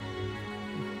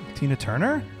Tina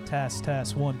Turner?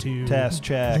 Test, 1, 2. Test,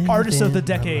 check. Artist of the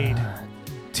decade.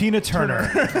 Tina Turner.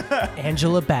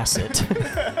 Angela Bassett.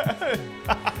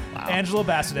 Angela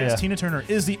Bassett Yeah. Tina Turner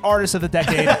is the artist of the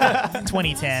decade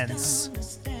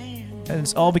 2010s. And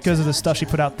it's all because of the stuff she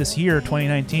put out this year,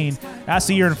 2019. That's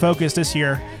the year in focus this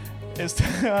year. It's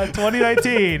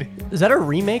 2019. Is that a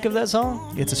remake of that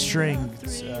song? It's a string.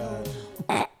 It's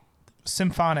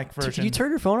symphonic version. Did you turn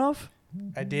your phone off?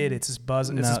 I did. It's just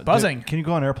buzzing. It's No, just buzzing. Can you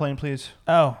go on airplane, please?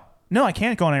 Oh. No, I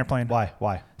can't go on airplane. Why?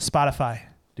 Why? Spotify.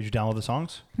 Did you download the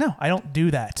songs? No, I don't do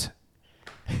that.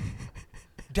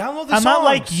 Download the I'm songs. not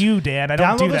like you, Dan. I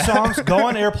don't Download do the that. songs. Go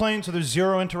on airplane so there's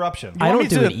zero interruption. I want don't me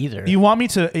do to- it either. You want me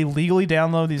to illegally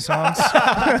download these songs?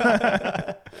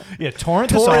 Yeah, torrent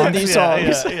the Torrent songs. these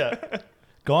Yeah, songs. yeah.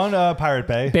 Go on Pirate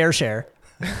Bay. Bear share.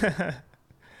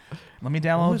 Let me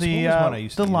download What was one I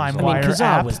used to use? I mean, LimeWire Kazaa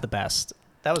app. was the best.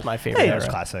 That was my favorite Hey, That was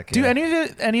era. classic. Do yeah.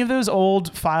 any of those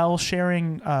old file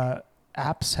sharing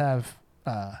apps have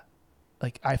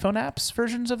like iPhone apps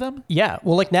versions of them? Yeah.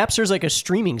 Well, like Napster's like a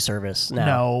streaming service now.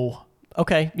 No.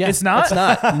 Okay. Yeah. It's not? It's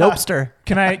not. Nopester.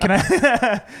 Can I can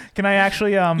I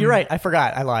actually You're right. I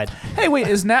forgot. I lied. Hey, wait,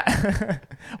 is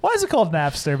why is it called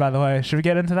Napster, by the way? Should we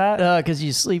get into that? Because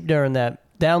you sleep during that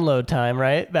download time,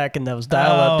 right? Back in those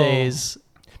dial-up days.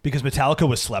 Because Metallica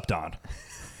was slept on.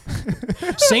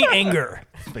 Saint Anger.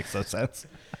 Makes no sense.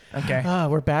 Okay.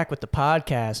 We're back with the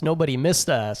podcast. Nobody missed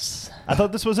us. I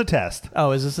thought this was a test.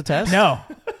 Oh, is this a test? No.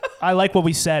 I like what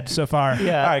we said so far.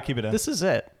 Yeah. All right, keep it in. This is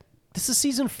it. This is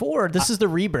season 4. This is the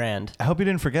rebrand. I hope you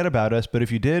didn't forget about us, but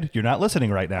if you did, you're not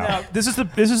listening right now. No, this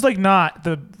is like not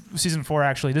the season 4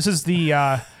 actually. This is the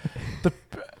I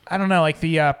don't know, like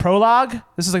the prologue.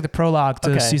 This is like the prologue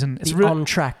to Okay. season. It's the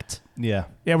untracked. Yeah.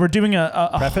 yeah, we're doing a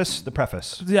Preface? The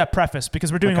preface. yeah, preface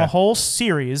because we're doing Okay. a whole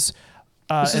series.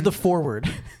 This is and the forward.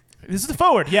 this is the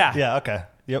forward. Yeah, Yeah, okay.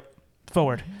 Yep.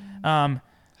 forward.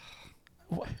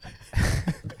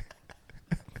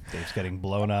 Dave's getting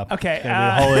blown up. Okay, It's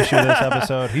gonna be the whole issue of this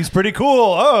episode. He's pretty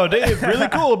cool. Oh, Dave, really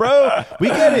cool, bro. We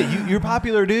get it. You're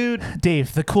popular, dude.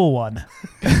 Dave, the cool one.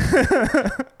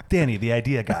 Danny, the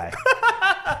idea guy.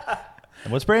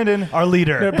 And what's Brandon? Our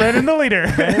leader. Brandon, the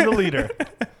leader. Brandon, the leader.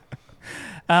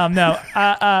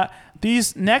 No.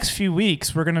 These next few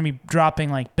weeks, we're going to be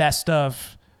dropping like best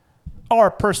of our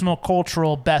personal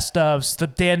cultural best ofs, the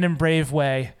Dan and Brave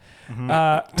way.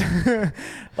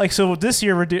 Like so, this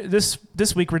year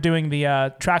this week we're doing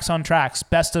the Tracks on Tracks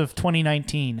best of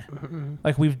 2019,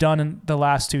 like we've done in the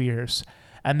last 2 years,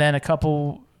 and then a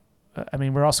couple. I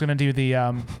mean, we're also going to do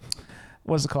the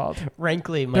what's it called?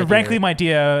 Rankly, my The Rankly My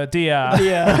Dia. Yeah.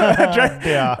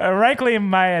 Yeah. Rankly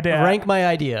My Idea. Rank my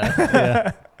idea.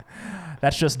 Yeah.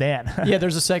 That's just Dan. Yeah,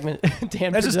 there's a segment.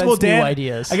 Dan That's presents just well, Dan. new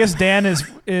ideas. I guess Dan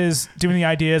is doing the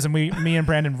ideas, and me and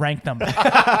Brandon rank them.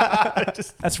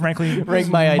 That's frankly Rank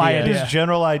my idea. Just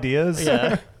general ideas.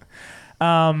 Yeah.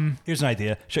 Here's an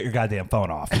idea. Shut your goddamn phone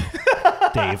off,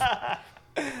 Dave. I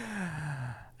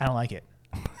don't like it.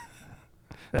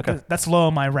 Okay. That's low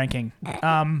on my ranking.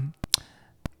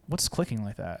 What's clicking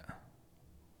like that?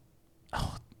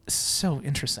 Oh, this is so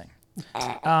interesting.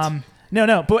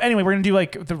 No. But anyway, we're gonna do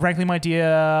like the Rankly My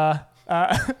Idea.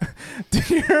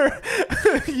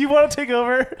 You want to take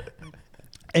over?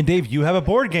 And Dave, you have a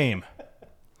board game.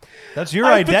 That's your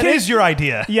I idea. That became- is your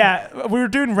idea. Yeah, we were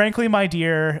doing Rankly My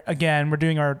Dear again. We're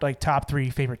doing our like top 3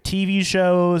 favorite TV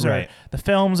shows Right. or the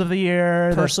films of the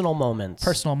year, Personal moments. the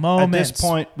personal At moments. this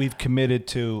point, we've committed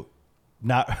to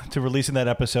not to releasing that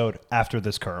episode after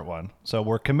this current one. So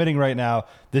we're committing right now.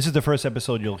 This is the first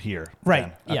episode you'll hear.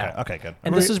 Right. then. Yeah. Okay, good.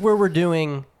 And this is where we're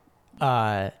doing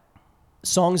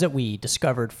songs that we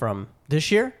discovered from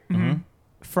this year,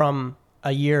 from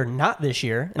a year not this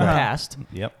year in the past,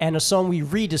 Yep. and a song we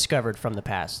rediscovered from the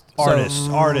past.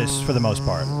 Artists for the most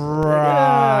part.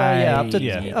 Yeah,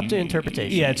 Yeah. up to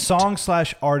interpretation. Yeah, it's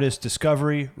song/artist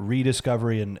discovery,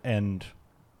 rediscovery, and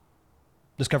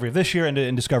discovery of this year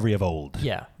and discovery of old.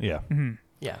 Yeah. Yeah.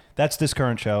 Yeah. That's this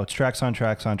current show. It's Tracks on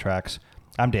Tracks on Tracks.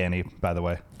 I'm Danny, by the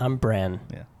way. I'm Bran.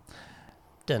 Yeah.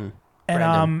 And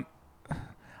And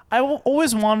I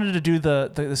always wanted to do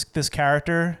this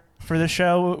character for this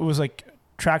show. It was like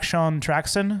Traction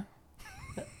Traxon.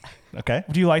 Okay.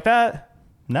 Do you like that?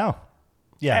 No.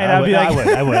 Yeah, And I I'd would. be like-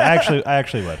 I would. I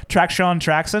actually would. Traction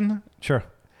Traxon. Sure.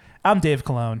 I'm Dave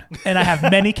Cologne, and I have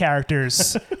many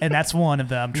characters, and that's one of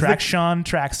them. Traction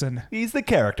Traxon. He's the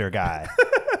character guy.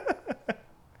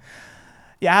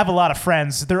 Yeah, I have a lot of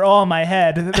friends. They're all in my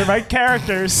head. They're my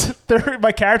characters.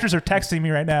 My characters are texting me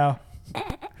right now.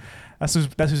 That's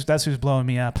who's blowing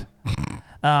me up.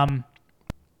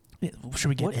 Should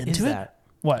we get what into is it? that?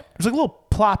 What? There's like a little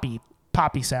ploppy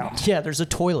poppy sound. Yeah, there's a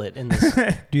toilet in this.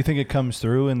 Do you think it comes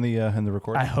through in the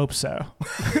recording? I hope so.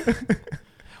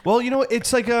 Well,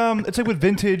 it's like with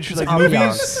vintage like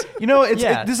ambiance. movies.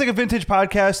 Yeah. This is like a vintage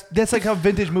podcast. That's like how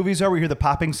vintage movies are. We hear the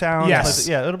popping sounds. Yes.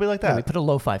 Yeah, it'll be like Yeah, we that. put a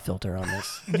lo-fi filter on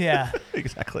this. Yeah.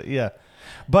 Exactly. Yeah.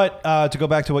 But to go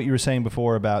back to what you were saying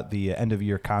before about the end of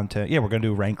year content, yeah, we're gonna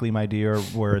do Rankly, My Dear,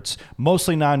 where it's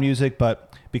mostly non-music,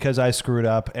 but because I screwed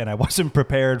up and I wasn't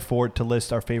prepared for it to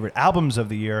list our favorite albums of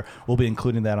the year, we'll be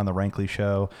including that on the Rankly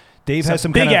show. Dave has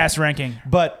some big kind of, ass ranking.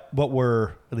 but at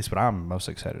least what I'm most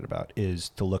excited about is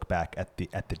to look back at the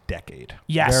decade.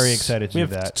 Yes. Very excited to we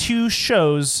do have that. 2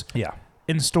 shows Yeah.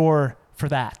 in store for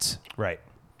that Right.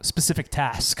 specific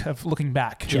task of looking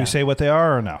back. Should we say what they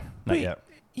are or no? Not Wait. yet.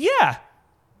 Yeah.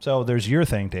 So there's your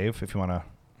thing, Dave, if you want to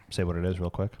say what it is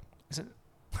real quick. Is it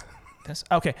this?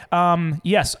 Okay.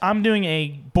 Yes, I'm doing a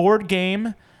board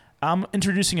game. I'm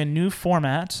introducing a new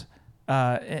format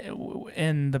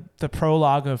in the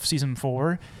prologue of season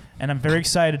 4, and I'm very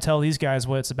excited to tell these guys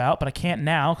what it's about, but I can't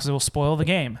now because it will spoil the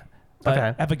game. But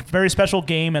Okay. I have a very special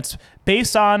game that's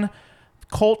based on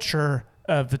culture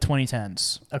of the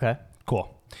 2010s. Okay.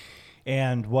 Cool.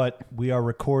 And what we are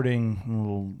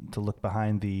recording, to look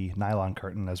behind the nylon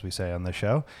curtain, as we say on the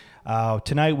show,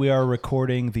 tonight we are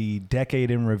recording the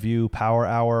Decade in Review Power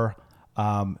Hour.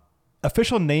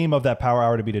 Official name of that Power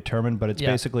Hour to be determined, but it's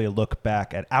basically a look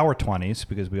back at our 20s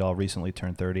because we all recently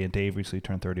turned 30, and Dave recently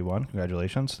turned 31.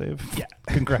 Congratulations, Dave. Yeah.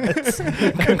 Congrats.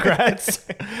 Congrats.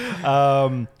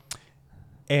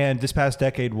 And this past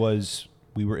decade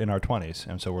we were in our 20s,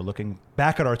 and so we're looking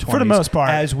back at our 20s For the most part.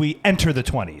 as we enter the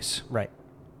 20s. Right.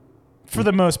 For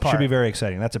the most part. Should be very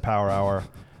exciting. That's a Power Hour.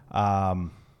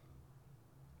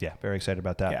 Yeah, very excited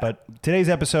about that. Yeah. But today's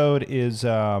episode is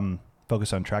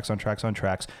focused on tracks.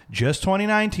 Just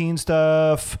 2019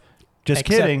 stuff. Just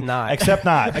Except kidding. not. Except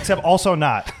not. Except also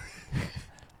not.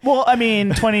 Well, I mean,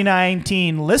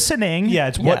 2019 listening. Yeah,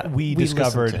 it's Yeah, what we we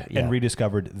discovered listened to, and yeah.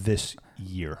 rediscovered this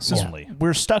year Since only.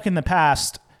 we're stuck in the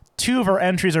past. 2 of our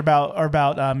entries are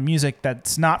about music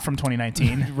that's not from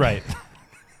 2019. Right.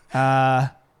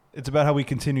 It's about how we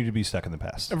continue to be stuck in the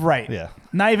past. Right. Yeah.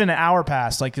 Not even an hour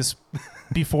past, like this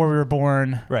before we were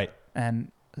born, Right.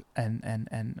 and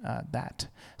that.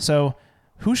 So,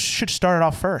 who should start it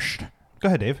off first? Go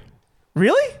ahead, Dave.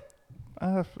 Really?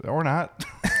 Or not.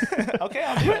 Okay,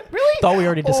 I'll do it. Really? Thought we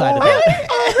already decided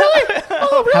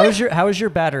that. Really? How is your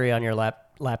battery on your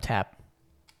laptop?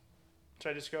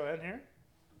 Should I just go in here?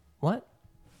 What?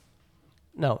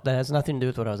 No, that has nothing to do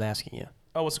with what I was asking you.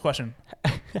 Oh, what's the question?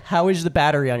 How is the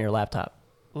battery on your laptop?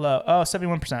 Low. Oh,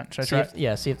 71%. Should I try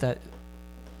it? See if that.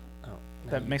 Oh,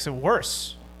 no. That makes it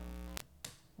worse.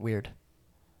 Weird.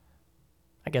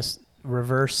 I guess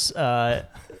reverse. The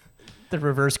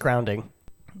reverse grounding.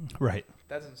 Right.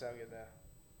 That doesn't sound good,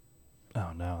 though.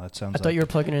 Oh, no. That sounds I thought you were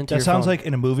plugging it into That your sounds phone. like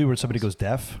in a movie where somebody goes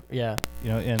deaf, Yeah.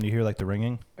 and you hear like the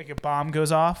ringing. Like a bomb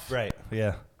goes off. Right.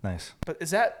 Yeah. Nice. But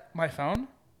is that my phone?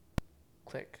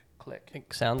 Click, click, It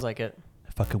sounds like it.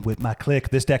 I fucking whip my click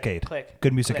this decade. click.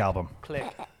 Good music click, album.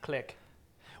 Click, click.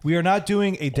 We are not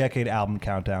doing a decade album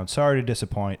countdown. Sorry to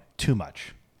disappoint. Too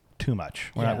much.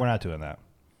 We're Yeah. not doing that.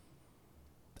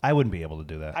 I wouldn't be able to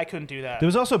do that. I couldn't do that. There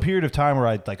was also a period of time where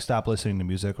I like stopped listening to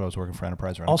music when I was working for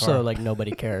Enterprise Rent a Also, Car. like nobody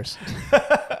cares.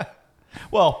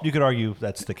 Well, you could argue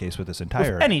that's the case with this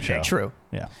entire anything. show. True.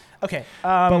 Yeah. Okay.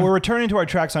 But we're returning to our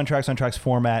tracks on tracks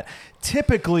format.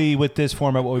 Typically, with this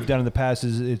format, what we've done in the past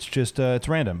is it's just it's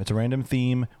random. It's a random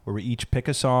theme where we each pick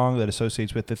a song that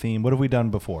associates with the theme. What have we done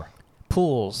before?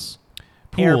 Pools.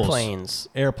 Pools. Airplanes.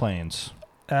 Airplanes.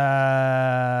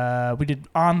 We did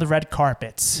On the Red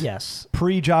Carpets. Yes.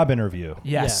 Pre-job interview.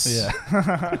 Yes.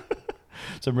 Yeah.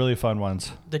 Some really fun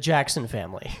ones. The Jackson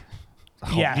family.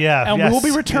 Yeah. yeah, And yes, we'll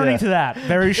be returning yeah. to that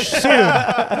very soon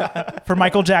for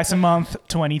Michael Jackson Month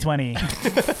 2020.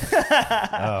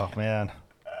 Oh, man.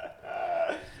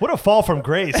 What a fall from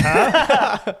grace,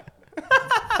 huh?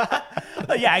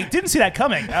 Yeah, I didn't see that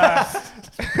coming.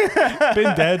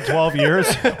 Been dead 12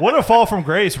 years. What a fall from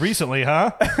grace recently,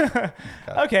 huh?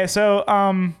 Okay, so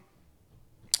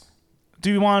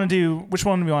do we want to do which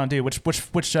one do we want to do? Which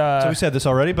So we said this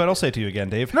already, but I'll say it to you again,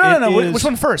 Dave. No. It is Which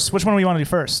one first? Which one do we want to do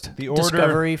first? The order.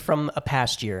 Discovery from a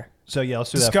past year. So yeah,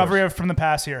 let's do Discovery that of from the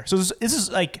past here. So this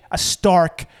is like a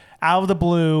stark, out of the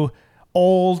blue,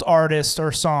 old artist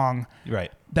or song first.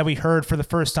 Right. that we heard for the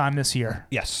first time this year.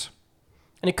 Yes.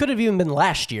 And it could have even been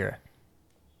last year.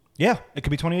 Yeah, it could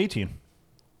be 2018.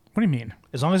 What do you mean?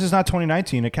 As long as it's not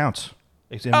 2019, it counts.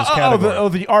 It's in this category.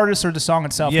 The artist or the song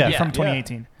itself Yeah. would be from Yeah.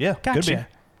 2018. Yeah, Gotcha. could be.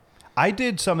 I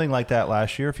did something like that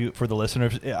last year. For the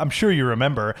listeners, I'm sure you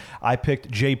remember. I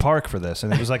picked Jay Park for this,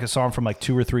 and it was like a song from like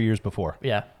 2 or 3 years before.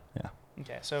 Yeah. Yeah.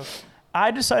 Okay, so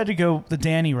I decided to go the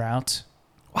Danny route.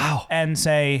 Wow. And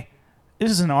say, this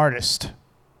is an artist.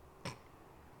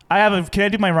 Can I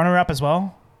do my runner-up as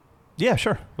well? Yeah,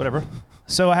 sure. Whatever.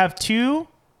 So I have 2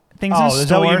 things in Oh, store. is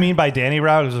that what you mean by Danny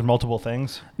route? Is there multiple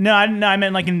things? No, I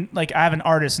meant like I have an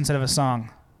artist instead of a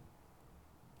song.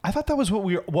 I thought that was what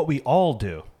we all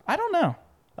do. I don't know.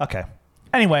 Okay.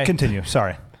 Anyway, Continue.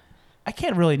 Sorry. I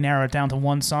can't really narrow it down to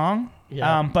one song.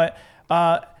 Yeah. But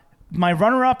my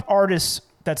runner-up artist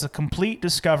that's a complete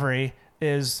discovery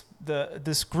is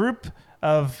this group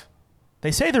of,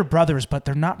 they say they're brothers, but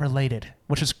they're not related,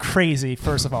 which is crazy,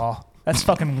 first of all. That's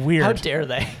fucking weird. How dare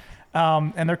they?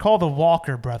 And they're called the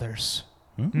Walker Brothers.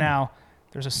 Mm-hmm. Now,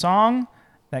 there's a song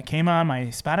that came on my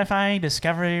Spotify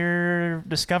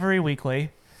Discovery Weekly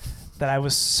that I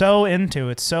was so into.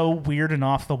 It's so weird and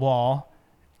off the wall.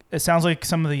 It sounds like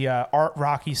some of the art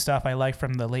rocky stuff I like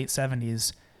from the late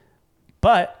 70s.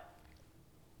 But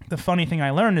the funny thing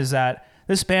I learned is that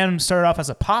this band started off as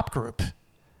a pop group,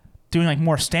 doing like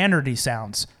more standardy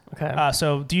sounds. Okay.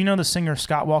 So do you know the singer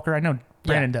Scott Walker? I know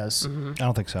Brandon does. Mm-hmm. I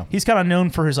don't think so. He's kind of known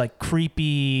for his like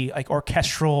creepy, like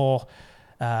orchestral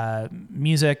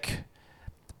music,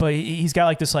 but he's got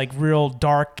like this like real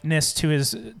darkness to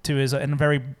his and a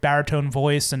very baritone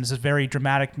voice, and it's very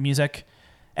dramatic music.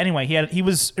 Anyway, he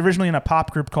was originally in a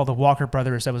pop group called the Walker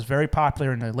Brothers that was very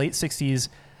popular in the late 60s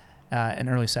and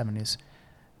early 70s.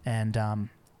 And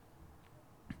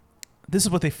this is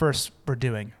what they first were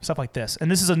doing, stuff like this. And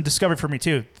this is a discovery for me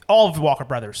too. All of the Walker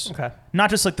Brothers. Okay. Not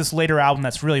just like this later album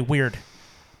that's really weird,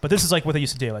 but this is like what they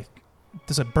used to do. Like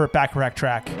this is a Burt Bacharach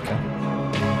track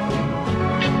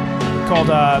called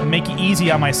 "Make It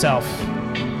Easy on Myself."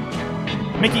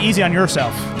 Make it easy on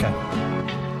yourself.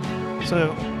 Okay.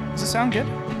 So does it sound good?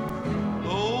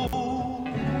 Oh,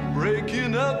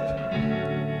 breaking up.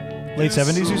 Late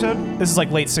 70s, you said? This is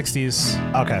like late 60s.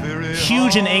 Okay.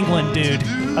 Huge in England, dude.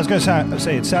 I was going to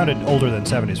say it sounded older than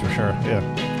 70s for sure.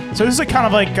 Yeah. So this is like kind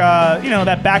of like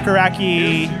that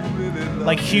Bacharach-y,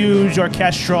 like huge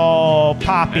orchestral,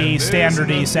 poppy,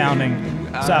 standardy sounding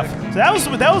stuff.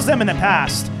 So that was them in the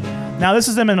past. Now this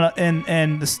is them in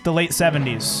the late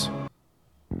 70s.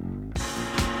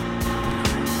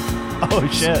 Oh,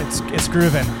 shit. It's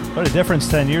grooving. What a difference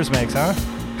 10 years makes, huh?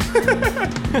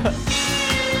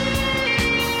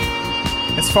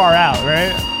 It's far out,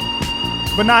 right?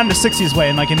 But not in the 60s way,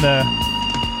 and like in the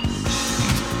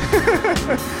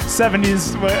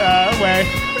 70s way.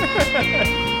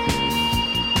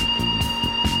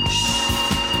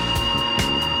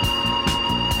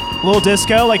 Little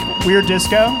disco, like weird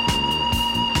disco.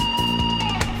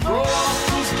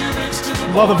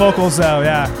 Love the vocals though,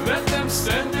 yeah. Let them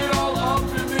send it all up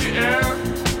in the air.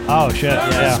 Oh, shit.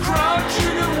 Yeah.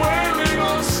 Crouching and wailing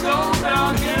on snow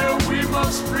down here. We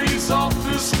must freeze off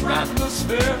this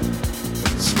atmosphere.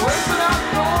 Scraping out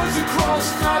noise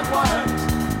across night lines.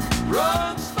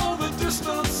 Runs over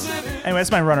distant city. Anyway,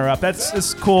 that's my runner-up.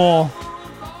 That's cool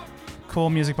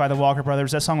music by the Walker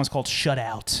Brothers. That song was called Shut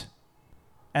Out.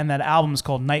 And that album is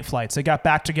called Night Flights. They got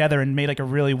back together and made like a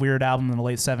really weird album in the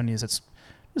late 70s. It's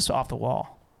just off the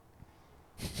wall.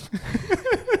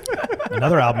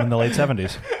 Another album in the late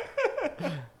 70s.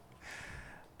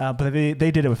 But they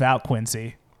did it without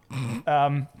Quincy.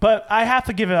 But I have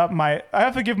to give my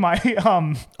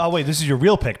Oh, wait, this is your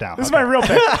real pick now. this is my real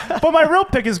pick. But my real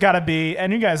pick has got to be,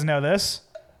 and you guys know this,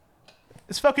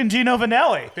 it's fucking Gino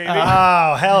Vanelli, baby.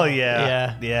 Oh, hell yeah.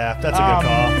 Yeah. Yeah, that's a good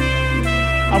call.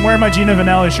 I'm wearing my Gino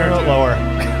Vanelli shirt. A little lower.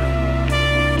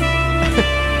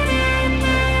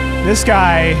 This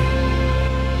guy,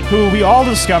 who we all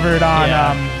discovered on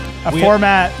Yeah. a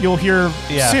format you'll hear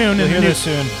soon. You'll in hear the this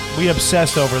soon. We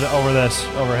obsessed over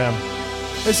him.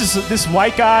 This is this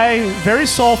white guy, very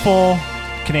soulful,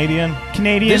 Canadian.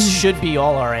 This should be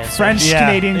all our answers. French Yeah,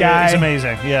 Canadian It's guy.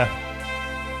 amazing. Yeah.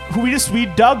 Who we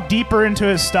dug deeper into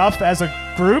his stuff as a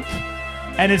group,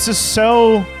 and it's just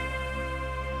so.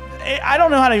 I don't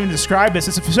know how to even describe this.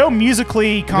 It's so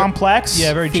musically complex.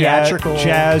 Yeah, very Theatrical.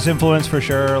 jazz influence for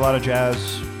sure. A lot of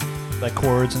jazz, like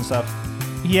chords and stuff.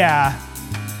 Yeah.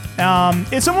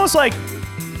 It's almost like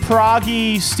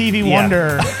proggy Stevie Yeah.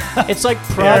 Wonder. It's like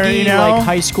proggy, you know? like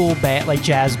high school band, like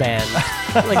jazz band,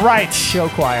 like Right. show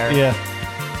choir. Yeah.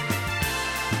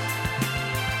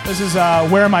 This is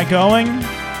Where Am I Going?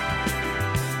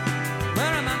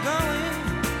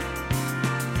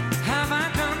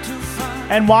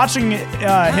 And watching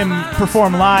him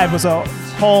perform live was a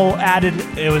whole added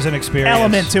It was an experience.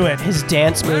 element to it. His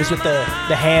dance moves with the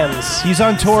hands. He's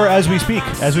on tour as we speak,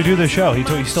 as we do this show. He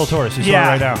still tours. He's Yeah.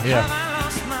 touring right now. Yeah.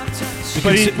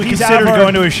 But We he's out of considered our-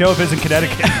 going to his show if it's in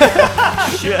Connecticut.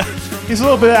 He's a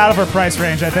little bit out of our price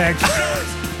range, I think.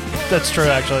 That's true,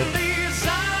 actually.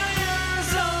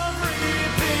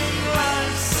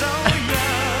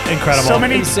 Incredible. So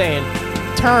many Insane.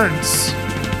 turns.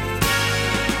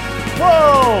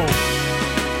 Whoa!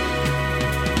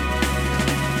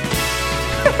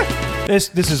 This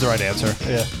is the right answer.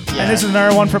 Yeah. Yeah. And this is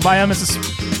another one for Biome. This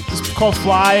is called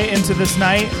Fly Into This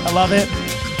Night. I love it.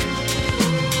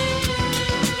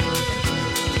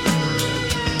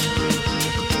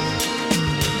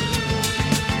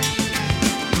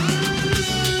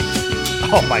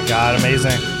 Oh my God,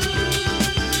 amazing.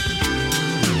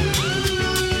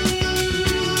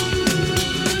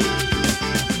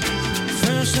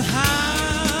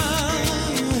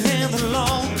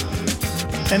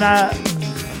 And I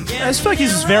just feel like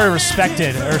he's very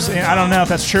respected. Or I don't know if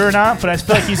that's true or not, but I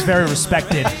feel like he's very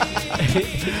respected.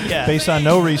 Yeah. Based on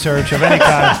no research of any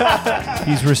kind,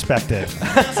 he's respected.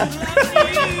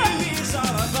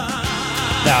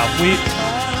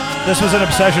 This was an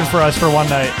obsession for us for one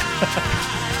night.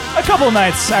 A couple of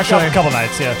nights, actually. A couple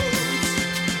nights, yeah.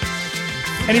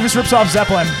 And he just rips off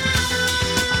Zeppelin.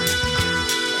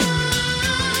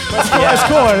 That's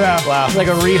cooler, though. Wow. It's like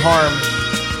a reharm.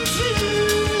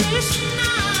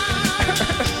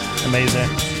 Amazing.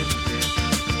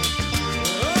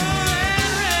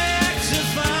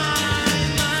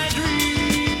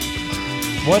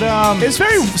 What It's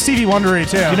very Stevie Wondery,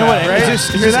 too. you know what? Right? Is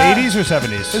You hear this that? 80s or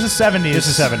 70s? This is 70s. This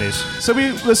is 70s. So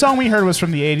the song we heard was from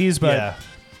the 80s, but Yeah.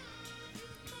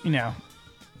 you know,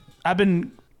 I've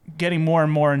been getting more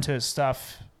and more into his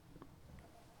stuff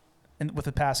with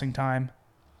the passing time,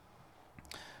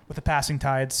 with the passing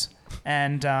tides,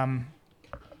 and is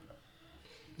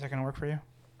that gonna work for you?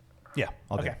 Yeah.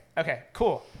 I'll do. Okay,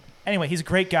 cool. Anyway, he's a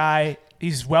great guy.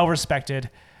 He's well respected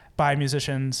by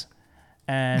musicians,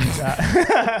 and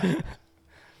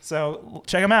so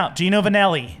check him out, Gino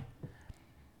Vanelli.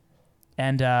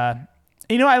 And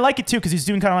you know, I like it too because he's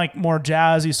doing kind of like more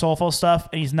jazzy, soulful stuff,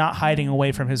 and he's not hiding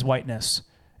away from his whiteness.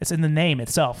 It's in the name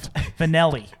itself,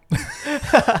 Vanelli.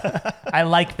 I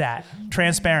like that.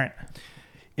 Transparent.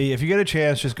 If you get a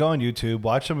chance, just go on YouTube,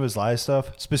 watch some of his live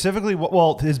stuff. Specifically,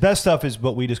 well, his best stuff is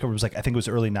what we discovered was like, I think it was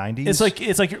early 90s. It's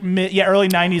like early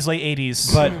 90s, late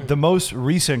 80s. But the most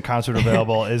recent concert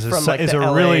available is From, like, is the a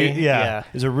LA, really yeah.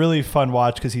 is a really fun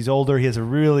watch because he's older. He has a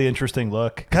really interesting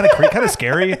look, kind of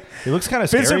scary. He looks kind of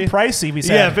scary. Vincent Pricey, we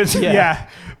said. Yeah, Vincent. Yeah.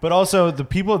 But also the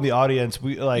people in the audience,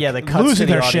 we like. Yeah, the cuts losing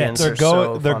to the their shit. audience they're are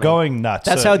so they're funny. going nuts.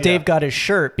 That's So, how yeah. Dave got his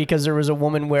shirt, because there was a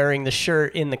woman wearing the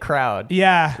shirt in the crowd,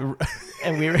 Yeah.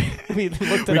 and we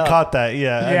looked it We up. caught that,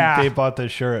 yeah. Yeah. And Dave bought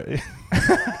this shirt.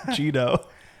 Gino.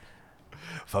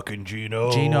 Fucking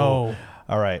Gino. Gino.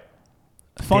 All right.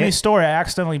 Funny Dan- story. I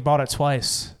accidentally bought it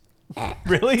twice.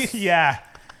 Really? Yeah.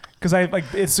 Because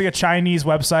it's like a Chinese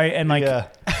website, and yeah.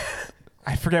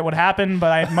 I forget what happened,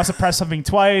 but I must have pressed something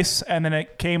twice, and then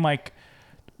it came like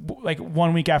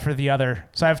 1 week after the other.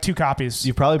 So I have two copies.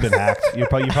 You've probably been hacked. You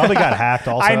probably got hacked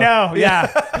also. I know. Yeah.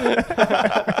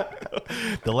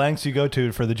 The lengths you go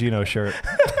to for the Gino shirt.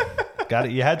 Got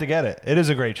it. You had to get it. It is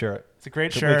a great shirt. It's a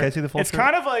great Wait, shirt. can I see the full It's shirt?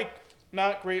 kind of like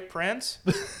not great print.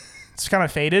 It's kind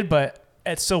of faded, but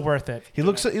it's still worth it. He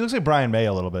looks like Brian May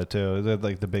a little bit too.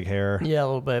 Like the big hair. Yeah, a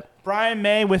little bit. Brian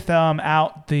May with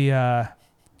out the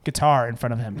guitar in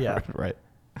front of him. Yeah, Right.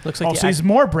 looks like Oh, so he's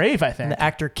more brave, I think. the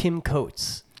actor Kim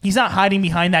Coates. He's not hiding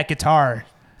behind that guitar.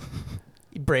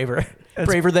 Braver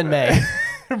than May.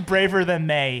 Braver than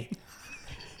May.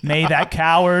 May, that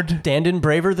coward. Dandon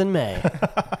braver than May.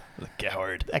 The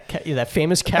coward. That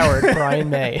famous coward, Brian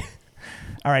May.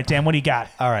 All right, Dan, what do you got?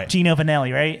 All right. Gino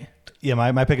Vanelli, right? Yeah,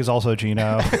 my pick is also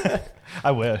Gino. I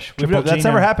wish. Triple That's Gino.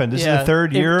 never happened. This is the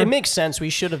third year. It makes sense.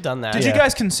 We should have done that. Did you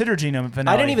guys consider Gino Vanelli?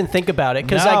 I didn't even think about it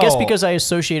because I guess No. because I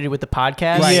associated with the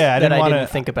podcast Yeah, I that didn't I want didn't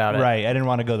to think about it. Right, I didn't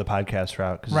want to go the podcast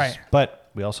route. Right. But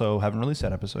we also haven't released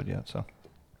that episode yet, so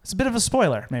It's a bit of a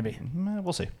spoiler, maybe.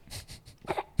 we'll see.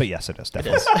 But yes, it is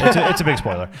definitely. It's a big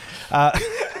spoiler.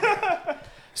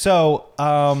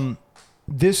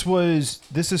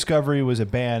 This discovery was a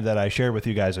band that I shared with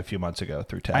you guys a few months ago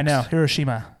through text. I know.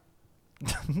 Hiroshima.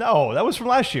 No, that was from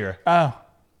last year. Oh.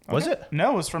 Was it?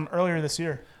 No, it was from earlier this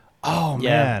year. Oh Yeah,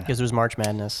 man. because it was March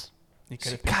Madness.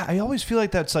 God, I always feel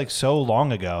like that's like so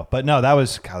long ago. But no, that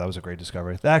was a great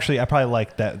discovery. Actually, I probably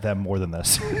like them more than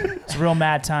this. It's a real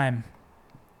mad time.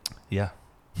 Yeah.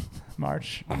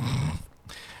 March.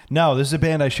 No, this is a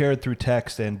band I shared through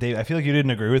text, and Dave, I feel like you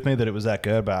didn't agree with me that it was that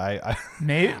good, but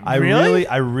I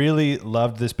really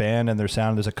loved this band and their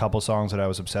sound. There's a couple songs that I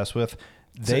was obsessed with.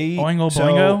 Oingo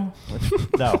Boingo?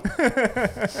 No.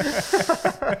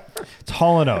 It's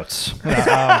Hall & Oates.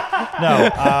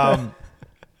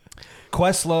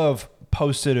 Questlove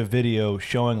posted a video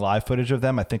showing live footage of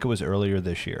them. I think it was earlier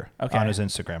this year on his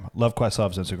Instagram. Love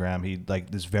Questlove's Instagram. He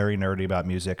is very nerdy about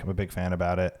music. I'm a big fan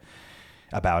about it.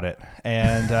 And about it.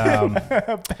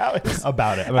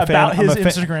 About his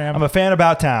Instagram. I'm a fan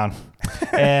about town.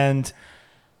 And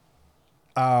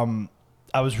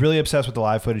I was really obsessed with the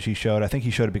live footage he showed. I think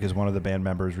he showed it because one of the band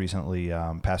members recently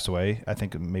passed away. I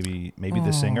think maybe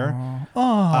the singer.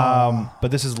 But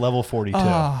this is Level 42.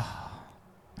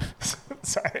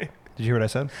 Sorry. Did you hear what I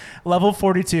said? Level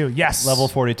 42. Yes. Level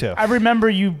 42. I remember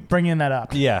you bringing that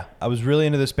up. Yeah, I was really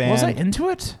into this band. Was I into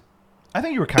it? I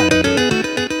think you were kind of into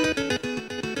it.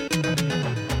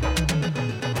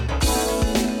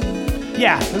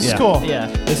 Yeah, this is cool. Yeah.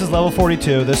 This is Level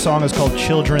 42. This song is called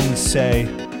Children Say.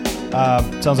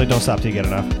 Sounds like Don't Stop Till You Get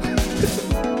Enough.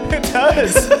 It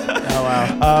does. Oh,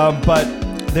 wow. But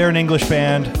they're an English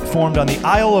band formed on the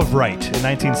Isle of Wight in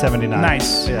 1979.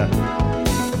 Nice. Yeah.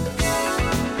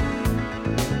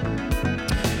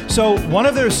 So one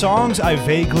of their songs I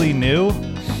vaguely knew,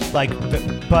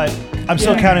 but I'm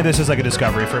still counting this as like a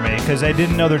discovery for me because I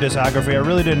didn't know their discography. I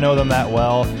really didn't know them that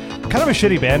well. Kind of a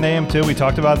shitty band name too. We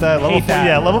talked about that. Hate that.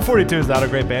 Yeah, Level 42 is not a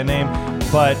great band name,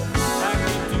 but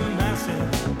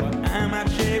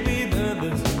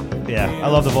yeah, I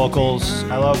love the vocals.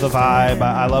 I love the vibe.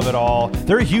 I love it all.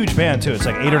 They're a huge band too. It's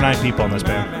like 8 or 9 people in this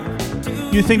band.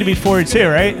 You think to be 42,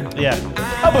 right? Yeah.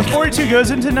 Oh, but 42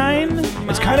 goes into 9?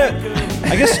 It's kind of,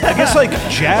 I guess like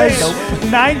jazz.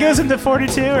 Wait, 9 goes into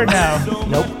 42 or no?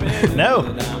 Nope.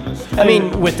 No. I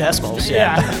mean, with decimals.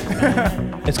 Yeah.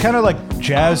 It's kind of like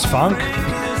jazz funk,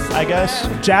 I guess.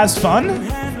 Jazz fun?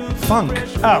 Funk.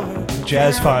 Oh.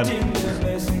 Jazz fun.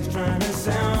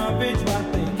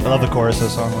 I love the chorus of the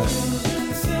song.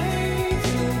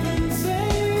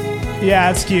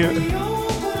 Yeah, it's cute.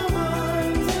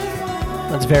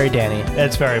 That's very Danny.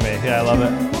 It's very me. Yeah, I love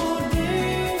it.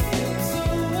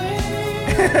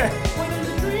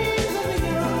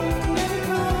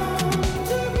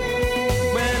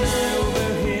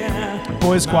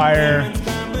 Boys Choir.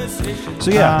 So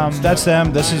yeah, that's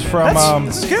them. This is from.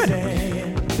 This is good.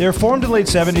 They were formed in the late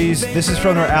 70s. This is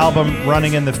from their album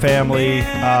Running in the Family.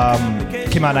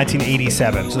 Came out in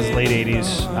 1987, so it's late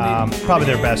 80s. Probably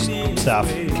their best stuff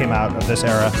came out of this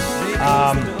era.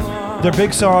 Their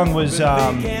big song was, they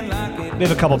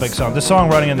have a couple big songs. The song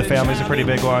Running in the Family is a pretty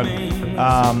big one.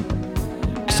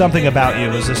 Something About You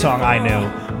was the song I knew,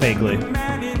 vaguely.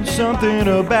 Something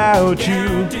About You.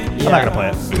 I'm not going to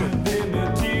play it.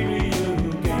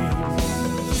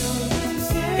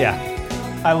 Yeah.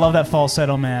 I love that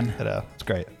falsetto, man. It's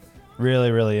great. Really,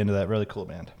 really into that. Really cool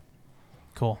band.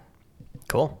 Cool.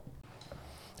 Cool.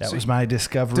 That was my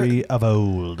discovery of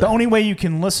old. The only way you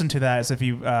can listen to that is if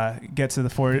you get to the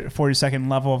 40-second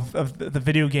level of the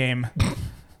video game.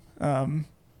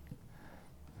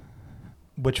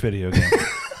 Which video game?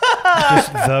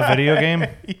 Just the video game?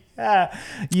 Yeah.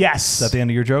 Yes. Is that the end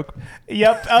of your joke?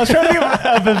 Yep. I was trying to think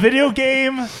of a video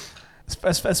game.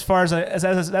 As far as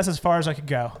that's as far as I could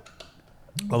go.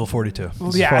 Level 42.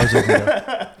 As Yeah. far as I can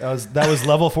go. That was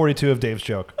level 42 of Dave's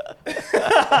joke.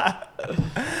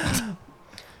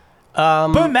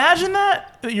 But imagine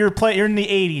that you're in the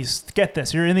 80s. Get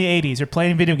this, you're in the 80s. You're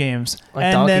playing video games, Like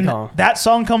and Donkey then Kong. that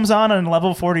song comes on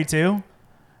level 42.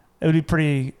 It would be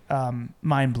pretty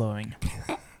mind blowing.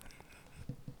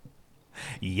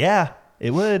 Yeah,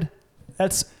 it would.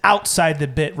 That's outside the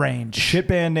bit range. Shit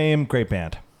band name, great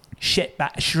band.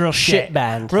 Real Shit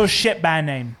band. Real shit band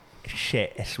name.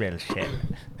 Shit, it's real shit.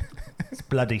 It's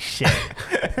bloody shit.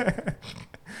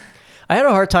 I had a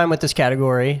hard time with this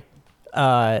category,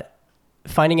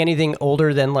 finding anything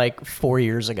older than like 4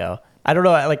 years ago. I don't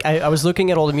know. I was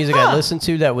looking at all the music I listened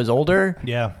to that was older.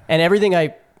 Yeah. And everything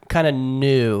I kind of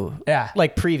knew, Yeah.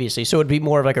 like previously. So it'd be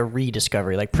more of like a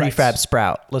rediscovery, like Prefab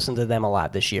Sprout. Listened to them a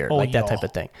lot this year, like that type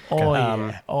of thing. Oh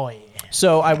yeah. Oh yeah.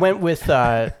 So I went with.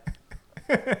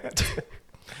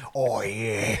 Oh,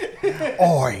 yeah.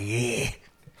 Oh, yeah.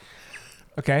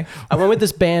 Okay. I went with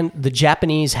this band, The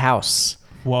Japanese House.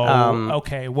 Whoa.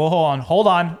 Okay. Well, hold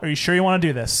on. Are you sure you want to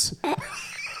do this?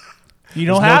 You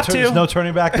don't have to. There's no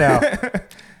turning back now.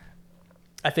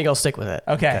 I think I'll stick with it.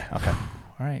 Okay. Okay.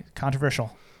 All right.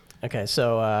 Controversial. Okay,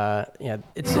 so yeah,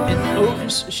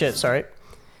 oops, shit, sorry.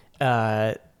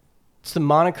 It's the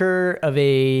moniker of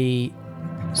a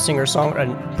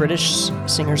British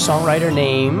singer-songwriter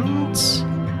named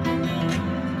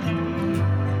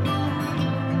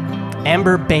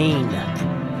Amber Bain.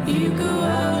 You go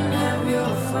out and have your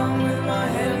fun with my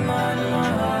head, mine, and my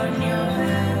heart in your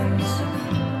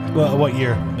hands. Well, what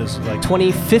year? This is like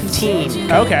 2015.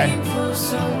 Okay. For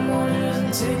someone who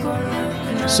doesn't take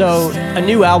one look. So a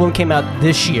new album came out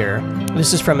this year.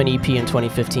 This is from an EP in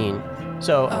 2015.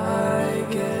 So I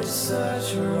get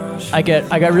such a rush. I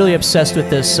got really obsessed with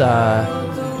this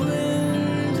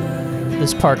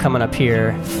this part coming up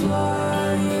here.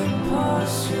 Flying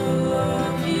past your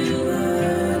love, you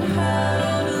learn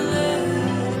how to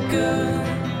let go.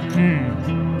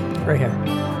 Right here.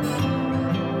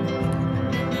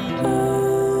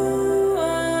 Oh,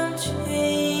 I'm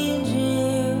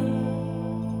changing.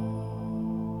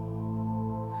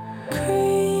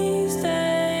 Crazed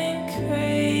and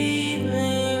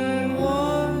craving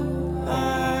what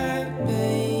I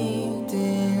bathed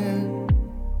in.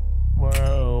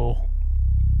 Whoa.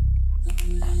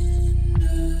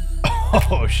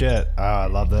 oh shit! Oh, I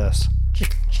love this.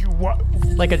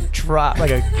 Like a drop, like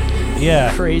a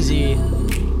Yeah. crazy.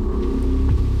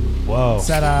 Whoa. Is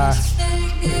that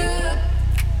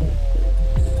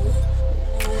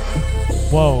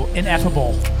whoa,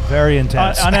 ineffable. Very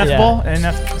intense. Ineffable?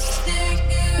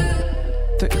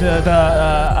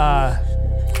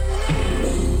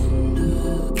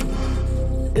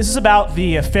 This is about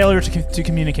the failure to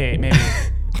communicate, maybe.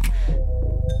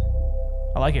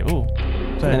 I like it. Ooh.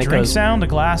 Is that then a it drink goes- sound? A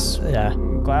glass? Yeah,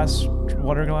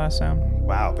 Water glass sound?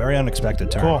 Wow. Very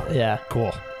unexpected turn. Cool. yeah.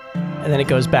 Cool. And then it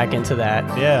goes back into that.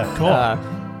 Yeah.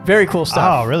 Cool. Very cool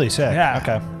stuff. Oh, really sick. Yeah.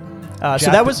 Okay.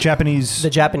 So that was Japanese. the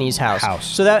Japanese house. House.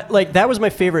 So that was my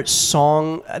favorite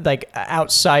song, like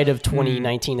outside of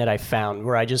 2019 that I found,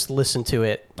 where I just listened to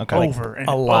it Okay. Over and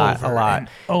a lot, over and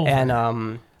over.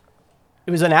 and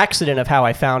it was an accident of how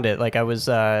I found it. Like I was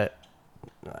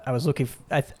looking.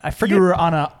 I forget. You were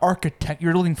on a architect. You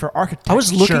were looking for architecture. I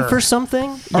was looking for something.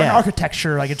 Or an Yeah,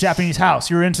 architecture, like a Japanese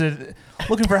house. You were into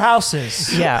looking for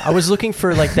houses. yeah. I was looking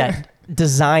for like that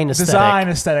design aesthetic. Design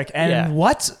aesthetic. And Yeah.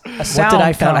 what? A What sound did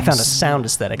I find? I found a comes. sound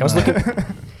aesthetic. I was looking,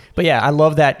 but yeah, I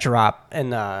love that drop,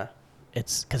 and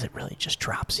it's because it really just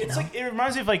drops. You It's know, like it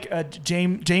reminds me of like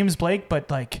James Blake, but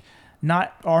like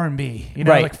not R&B. You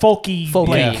know, Right. like folky Folky.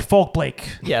 Blake, Yeah. folk Blake,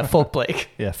 yeah, folk Blake,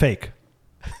 Yeah. Fake.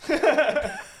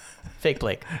 fake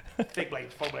Blake. fake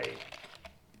Blake, folk Blake.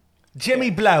 Jimmy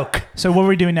Bloke. So what are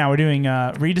we doing now? We're doing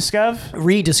Rediscover.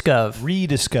 Rediscover.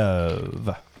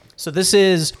 So this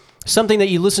is something that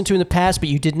you listened to in the past, but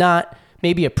you did not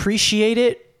maybe appreciate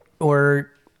it, or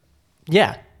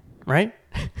yeah, right?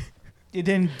 You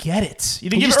didn't get it. You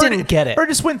You just didn't get it. or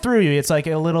just went through you. It's like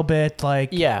a little bit like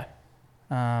Yeah.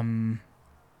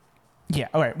 Yeah.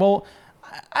 All right. Well,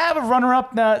 I have a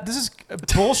runner-up. This is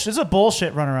bullshit. This is a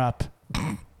bullshit runner-up.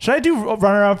 Should I do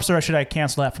runner-ups or should I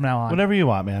cancel that from now on? Whatever you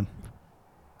want, man.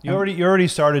 You already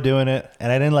started doing it,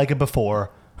 and I didn't like it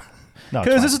before. No, it's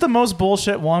Because fine. this is the most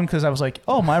bullshit one. Because I was like,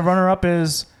 oh, my runner-up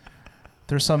is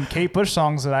there's some Kate Bush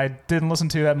songs that I didn't listen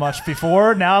to that much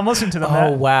before. Now I'm listening to them.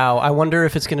 Oh wow! I wonder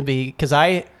if it's going to be because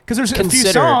Because there's a few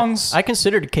songs. I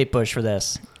considered Kate Bush for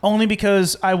this. Only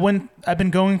because I've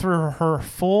been going through her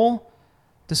full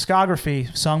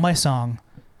discography, song by song,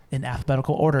 in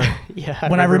alphabetical order. Yeah.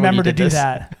 when I remember you to did do this.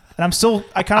 that, and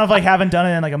I kind of like haven't done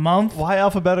it in like a month. Why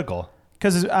alphabetical?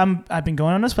 Because I've been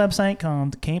going on this website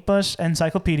called Kate Bush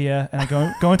Encyclopedia, and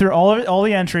I going through all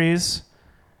the entries.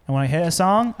 And when I hit a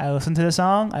song, I listen to the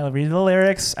song. I read the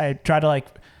lyrics. I try to like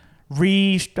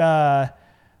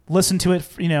listen to it.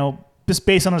 You know, just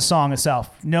based on the song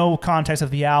itself, no context of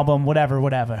the album, whatever.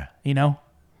 You know.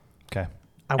 Okay.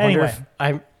 I wonder Anyway. if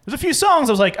I. There's a few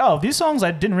songs I was like, oh, these songs I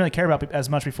didn't really care about as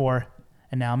much before,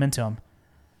 and now I'm into them.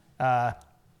 I'm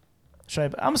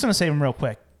just gonna say them real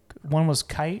quick. One was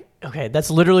Kite. Okay, that's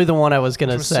literally the one I was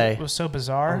gonna It was say. it was so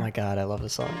bizarre. Oh my god, I love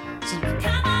this song.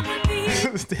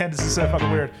 Dan, this is so fucking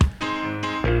weird.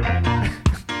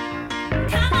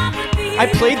 I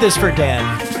played this for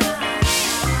Dan.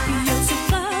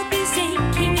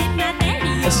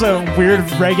 This is a weird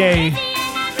reggae.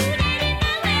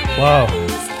 Whoa.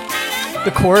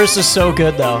 The chorus is so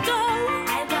good though.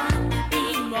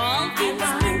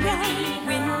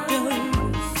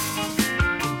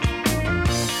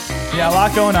 Yeah, a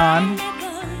lot going on.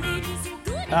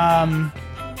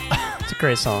 It's a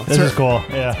great song. This is cool.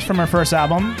 Yeah. It's from her first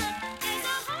album.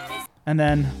 And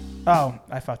then, oh,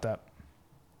 I fucked up.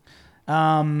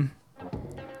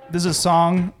 This is a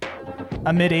song,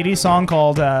 a mid-'80s song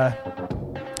called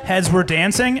Heads Were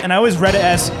Dancing. And I always read it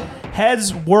as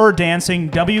Heads Were Dancing,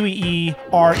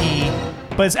 W-E-R-E.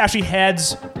 But it's actually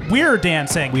Heads We're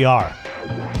Dancing. We are.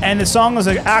 And the song was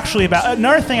like actually about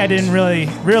another thing I didn't really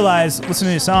realize listening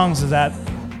to these songs is that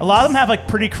A lot of them have like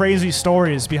pretty crazy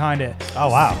stories behind it. Oh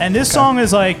wow. And this song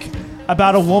is like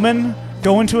about a woman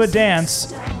going to a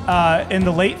dance in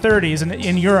the late 30s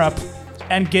in Europe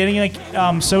and getting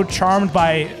like so charmed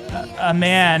by a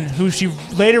man who she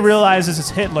later realizes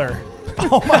is Hitler.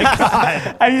 Oh my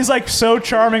god. And he's like so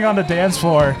charming on the dance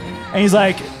floor. And he's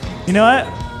like, you know what?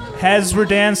 Heads were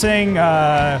dancing.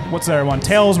 What's the other one?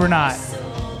 Tails were not.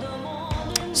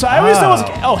 So I always thought it was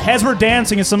like, oh, heads were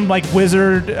dancing is some like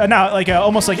wizard,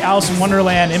 almost like Alice in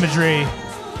Wonderland imagery.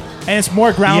 And it's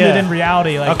more grounded in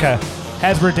reality. Like, Okay.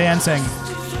 heads were dancing.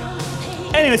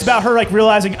 Anyway, it's about her like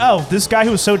realizing, oh, this guy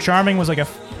who was so charming was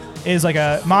is like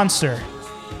a monster.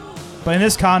 But in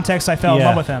this context, I fell in Yeah.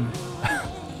 love with him.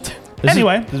 This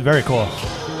Anyway. is very cool.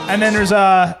 And then there's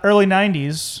early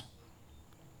 90s.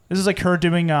 This is like her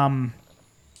doing more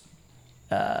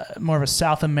of a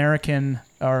South American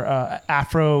or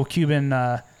Afro-Cuban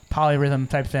polyrhythm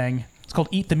type thing. It's called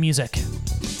Eat the Music.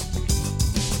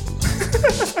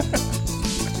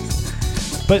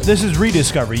 But this is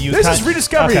rediscovery. This is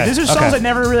rediscovery. Okay, These are songs okay. I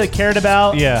never really cared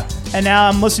about. Yeah. And now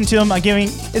I'm listening to them.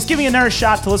 It's giving another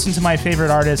shot to listen to my favorite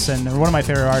artists or one of my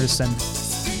favorite artists and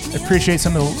appreciate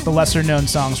some of the lesser known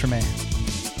songs for me.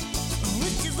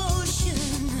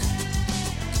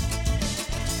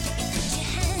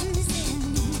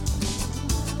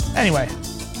 Anyway,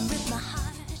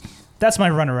 that's my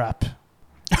runner-up.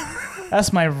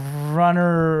 That's my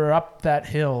runner-up that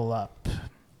hill up.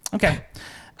 Okay.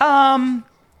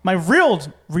 My real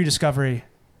rediscovery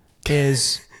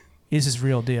is his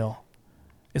real deal.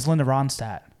 Is Linda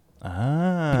Ronstadt.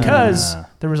 Because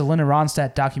there was a Linda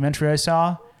Ronstadt documentary I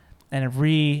saw, and it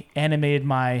reanimated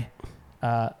my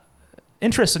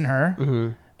interest in her.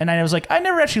 Mm-hmm. And I was like, I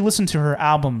never actually listened to her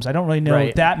albums. I don't really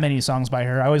know that many songs by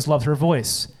her. I always loved her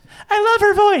voice. I love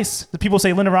her voice. The people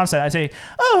say Linda Ronstadt. I say,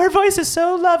 oh, her voice is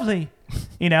so lovely.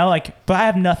 But I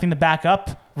have nothing to back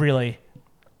up, really.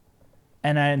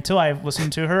 And until I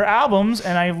listened to her albums,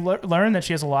 and I learned that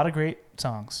she has a lot of great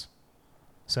songs.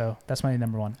 So that's my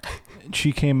number one.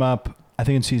 She came up, I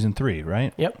think, in season 3,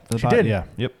 right? Yep. For the She did. Yeah.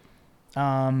 Yep.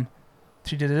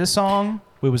 She did this song.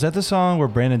 Wait, was that the song where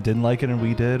Brandon didn't like it and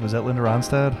we did? Was that Linda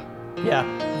Ronstadt? Yeah.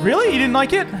 Really? You didn't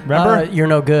like it? Remember? You're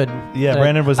no good. Yeah,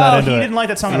 Brandon was not into he it. didn't like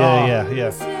that song at all. Yeah.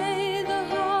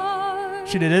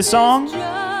 She did this song.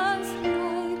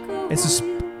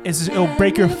 It'll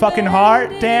break your fucking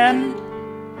heart, Dan.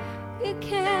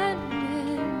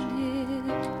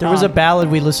 There was a ballad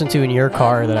we listened to in your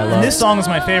car that I And loved. this song is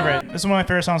my favorite. This is one of my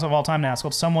favorite songs of all time now. It's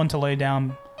called Someone to Lay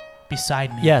Down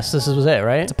Beside Me. Yes, this was it,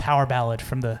 right? It's a power ballad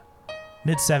from the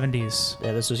mid-70s.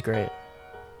 Yeah, this was great.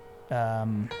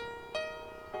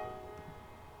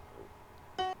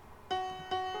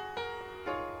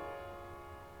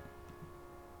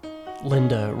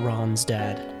 Linda, Ron's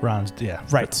dad, Ron's, yeah.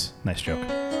 Right. Nice joke.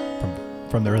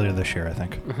 From the earlier this year, I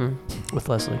think. with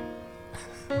Leslie.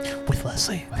 With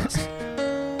Leslie. It's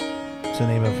the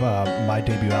name of my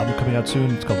debut album coming out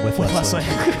soon. It's called With Leslie.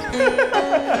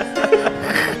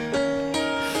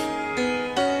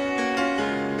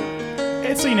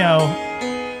 It's,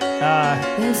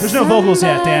 there's no vocals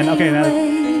yet, Dan. Okay, Alone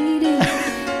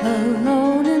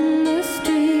in the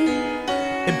street,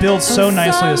 it builds so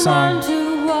nicely, the song.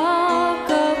 to walk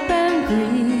up and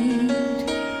greet.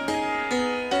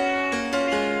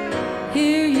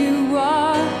 Here you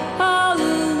are, all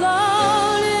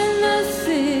alone in the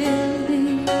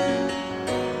city.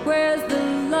 Where's the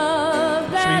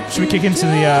love that Should we kick into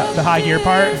the high gear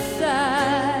part?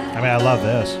 I mean, I love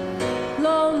this.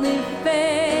 Lonely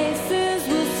faces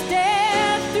will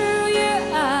stare through your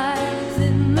eyes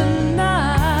in the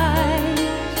night,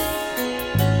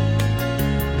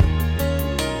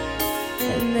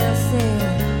 and they'll say,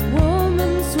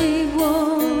 "Woman, sweet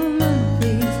woman,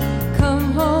 please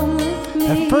come home with me."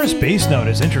 That first bass note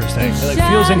is interesting. It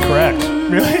feels incorrect.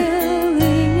 Really?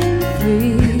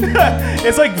 Really?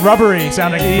 It's like rubbery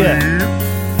sounding.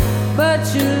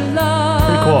 But your love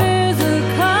Pretty cool. is a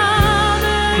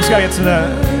common Just gotta get to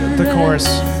the chorus.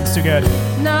 It's too good.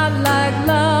 not like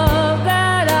love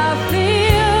that I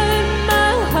feel in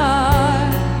my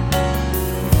heart.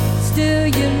 Still,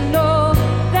 you know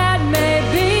that may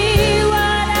be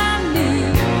what I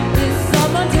need is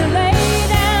someone to lay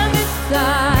down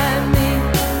beside me.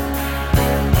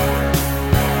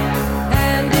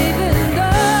 And even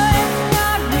though it's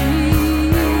not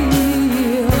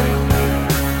real,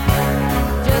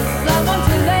 just someone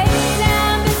to lay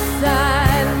down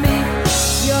beside me.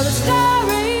 You're the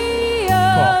story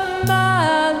of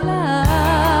my life.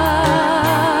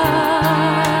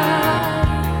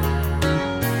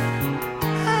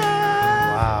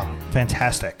 Wow.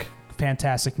 Fantastic.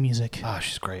 Fantastic music. Oh,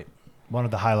 she's great. One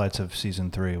of the highlights of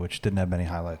season 3, which didn't have many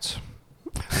highlights.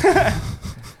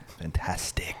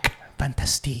 Fantastic.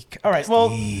 Fantastique. All right. Well,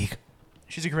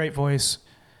 she's a great voice.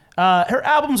 Her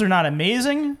albums are not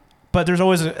amazing, but there's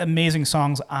always amazing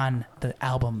songs on the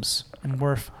albums and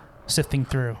worth sifting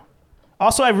through.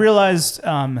 Also, I realized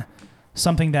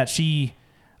something that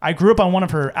I grew up on one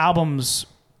of her albums,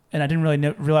 and I didn't really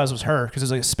realize it was her because it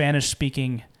was like a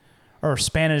Spanish-speaking or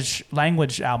Spanish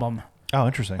language album Oh,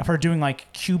 interesting. of her doing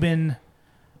like Cuban,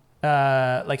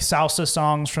 like salsa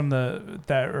songs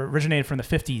that originated from the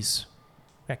 50s.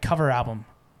 A cover album.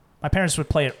 My parents would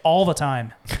play it all the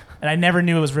time, and I never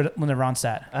knew it was Linda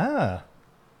Ronstadt. Ah.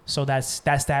 So that's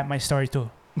my story too.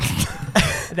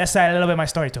 That's a little bit my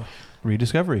story too.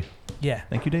 Rediscovery. Yeah,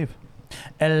 Thank you, Dave.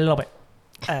 a little bit.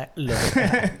 I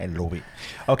love it.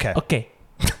 Okay. Okay.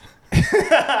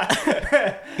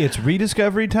 It's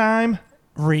rediscovery time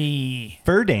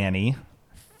for Danny.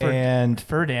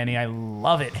 Fur Danny, I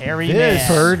love it. Hairy This- man.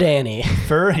 Fur Danny.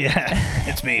 Yeah.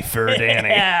 It's me, Fur Danny.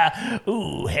 Yeah.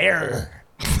 Ooh, hair.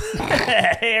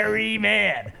 Hairy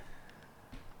man.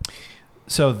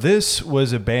 So this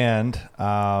was a band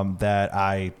that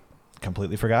I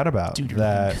completely forgot about. Dude, you're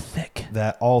that thick.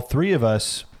 that all three of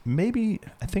us, maybe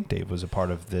I think Dave was a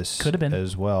part of this Could have been.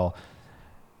 as well.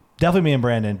 Definitely me and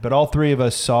Brandon, but all three of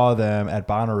us saw them at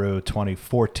Bonnaroo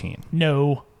 2014.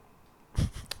 No.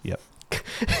 Yep.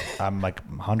 I'm like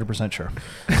 100% sure.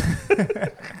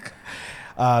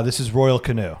 This is Royal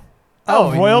Canoe.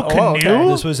 Oh, Royal Canoe? okay.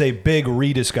 This was a big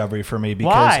rediscovery for me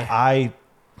because Why?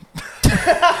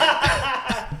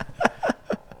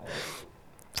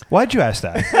 Why'd you ask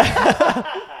that?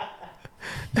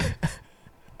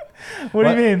 What do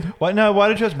you mean? What? No, why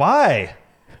did you ask? Why?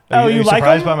 Oh, you like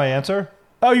surprised them? by my answer?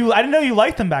 Oh, I didn't know you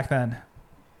liked them back then.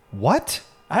 What?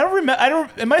 I don't remember.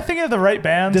 Am I thinking of the right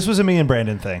band? This was a me and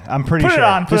Brandon thing. I'm pretty Put it sure.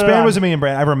 on, put This it band on. was a me and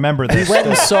Brandon. I remember this. Went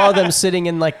and saw them sitting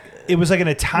in like It was like in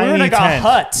a we tiny were in like tent. a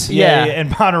hut. Yeah, Yeah. in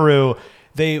Bonnaroo.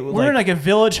 We're in like a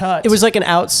village hut. it was like an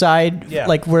outside Yeah.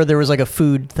 like where there was like a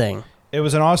food thing. It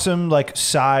was an awesome like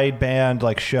side band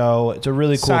like show. It's a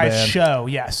really cool side band. show.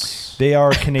 Yes. They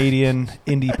are a Canadian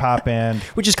indie pop band.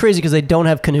 Which is crazy because they don't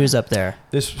have canoes up there.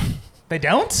 This They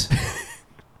don't?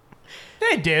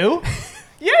 They do.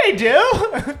 Yeah, they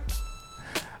do.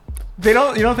 They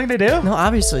don't. You don't think they do? No,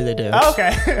 obviously they do. Oh,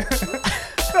 okay.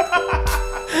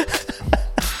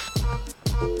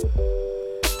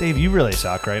 Dave, you really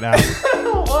suck right now.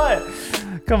 What?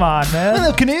 Come on,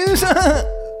 man. Canoes. All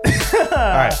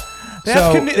right. They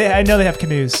have So I know they have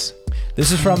canoes.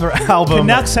 this is from their album.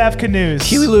 Canucks have canoes.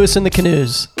 Huey Lewis and the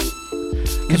Canoes.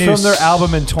 This is from their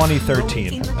album in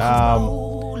 2013.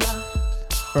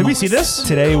 Did we see this?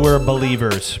 Today we're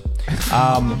believers.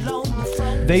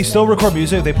 They still record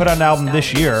music. They put out an album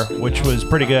this year, which was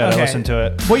pretty good. Okay. I listened to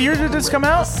it. What year did this come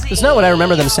out? It's not what I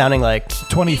remember them sounding like.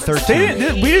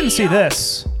 2013. We didn't see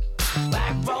this.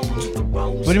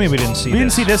 What do you mean we didn't see We didn't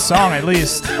this? see this song, at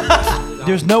least.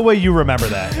 There's no way you remember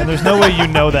that, and there's no way you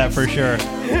know that for sure.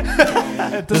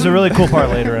 There's a really cool part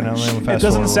later, and I'm going to fast It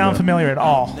doesn't forward a sound little familiar at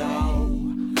all. bit.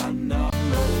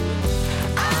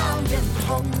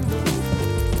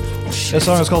 This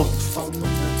song is called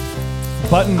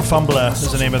Button Fumbler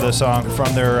is the name of the song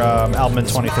from their album in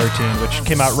 2013, which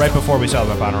came out right before we saw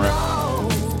them at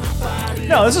Bonnaroo.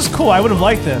 No, this is cool. I would have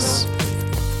liked this.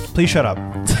 Please shut up.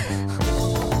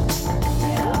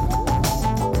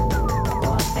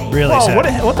 Really Whoa,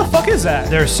 sick. what the fuck is that?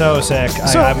 They're so sick.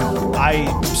 So-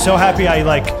 I'm so happy I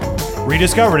like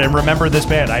rediscovered and remembered this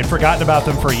band. I'd forgotten about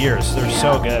them for years. They're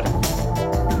so good.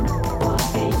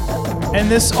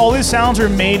 And all these sounds are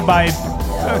made by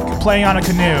playing on a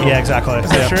canoe. Yeah, exactly. Is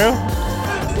that true?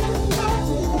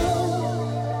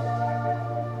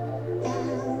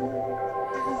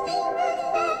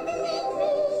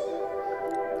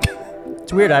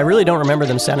 It's weird. I really don't remember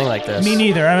them sounding like this. Me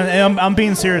neither. I'm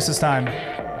being serious this time.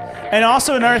 And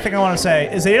also another thing I want to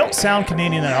say is they don't sound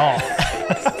Canadian at all.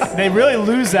 They really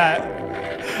lose that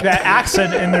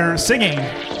accent in their singing.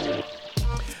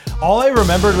 All I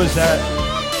remembered was that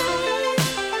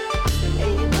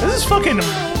This is fucking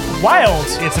wild.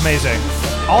 it's amazing.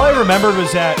 All I remembered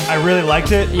was that I really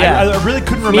liked it. Yeah. I really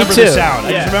couldn't remember the too. sound.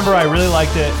 I Yeah. just remember I really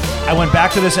liked it. I went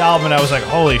back to this album and I was like,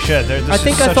 holy shit. I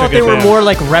think I thought they were more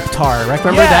like Reptar.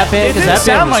 Remember that band? It 'Cause didn't that band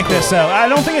sound was like cool. this though. I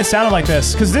don't think it sounded like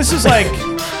this because this is like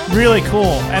really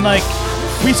cool. And like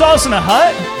we saw this in a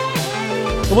hut.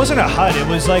 It wasn't a hut. It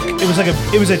was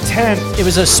a tent It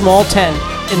was a small tent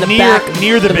in the near back,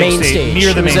 near the big main stage. stage.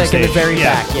 Near the it was main like stage. in the very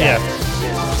back. Yeah.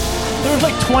 There was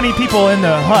like 20 people in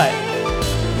the hut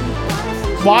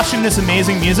watching this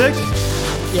amazing music.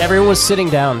 Yeah, everyone was sitting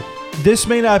down. This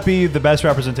may not be the best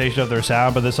representation of their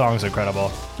sound, but this song is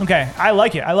incredible. Okay, I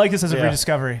like it. I like this as a Yeah.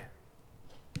 rediscovery.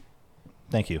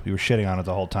 Thank you. You were shitting on it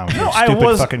the whole time with No, your I stupid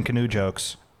was- fucking canoe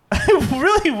jokes. It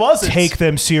really wasn't. Take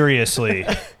them seriously.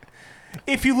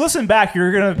 If you listen back,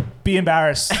 you're gonna be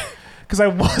embarrassed because I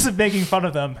wasn't making fun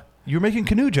of them. You were making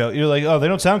canoe jokes. You're like, oh, they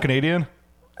don't sound Canadian.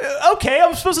 Okay,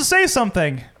 I'm supposed to say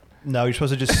something. No, you're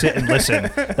supposed to just sit and listen.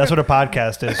 That's what a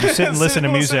podcast is. You sit and listen to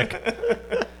music.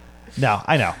 No,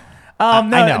 I know. I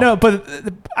know. No, but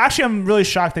actually, I'm really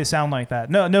shocked they sound like that.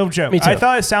 No joke. Me too. I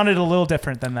thought it sounded a little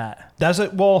different than that. Does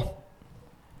it? Well,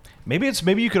 maybe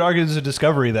you could argue this is a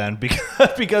discovery then,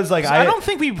 because like I don't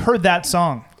think we've heard that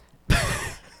song.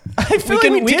 I feel We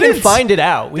like we can didn't. find it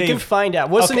out. We can Dave. find out.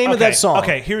 What's the name of Okay, that song?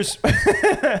 Okay, here's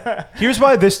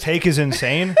why this take is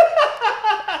insane.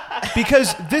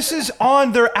 Because this is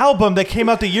on their album that came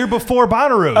out the year before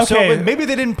Bonnaroo. Okay. So maybe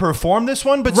they didn't perform this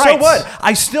one, but so Right. what?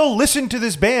 I still listened to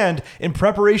this band in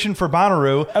preparation for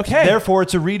Bonnaroo. Okay. Therefore,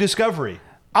 it's a rediscovery.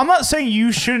 I'm not saying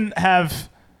you shouldn't have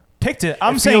picked it.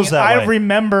 I'm It saying feels that I way.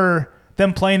 remember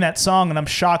them playing that song, and I'm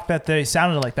shocked that they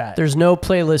sounded like that. There's no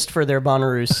playlist for their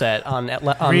Bonnaroo set on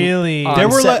Really? on There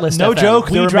were Setlist no FM. joke.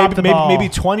 We There were dropped the ball. maybe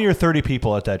 20 or 30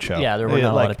 people at that show. Yeah, there were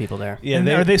not a lot of people there. Yeah, And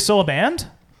are they still a band?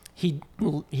 He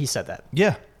said that.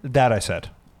 Yeah, that I said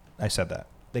that.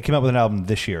 They came out with an album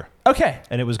this year, Okay.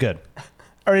 and it was good.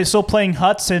 Are they still playing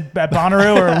Huts at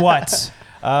Bonnaroo or what?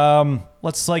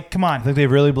 Let's come I on. think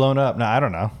they've really blown up. No, I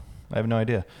don't know. I have no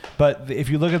idea. But if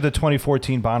you look at the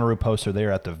 2014 Bonnaroo poster, they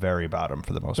are at the very bottom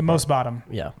for the most The part. most bottom.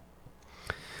 Yeah.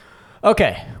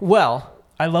 Okay. Well,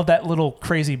 I love that little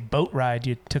crazy boat ride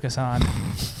you took us on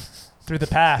through the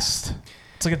past.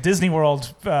 It's like a Disney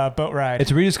World boat ride.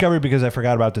 It's a rediscovery because I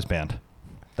forgot about this band.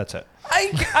 That's it.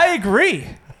 I agree.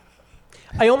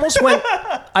 I almost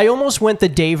went the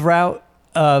Dave route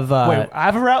of Wait, I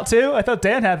have a route too? I thought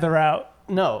Dan had the route.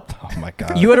 no. Oh my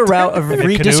god. You had a route of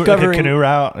rediscovering. canoe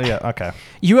route. Yeah. Okay.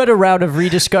 You had a route of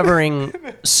rediscovering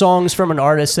songs from an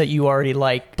artist that you already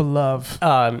like. Love.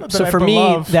 So I for me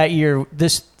love. that year,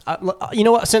 this you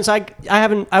know what? Since I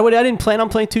didn't plan on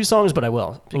playing 2 songs, but I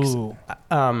will. Because, Ooh.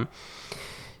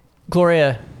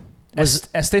 Gloria was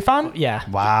Estefan? yeah.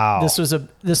 Wow.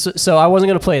 So I wasn't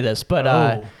gonna play this, but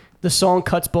Oh. the song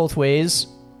 "Cuts Both Ways"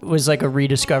 was like a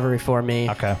rediscovery for me.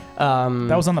 Okay.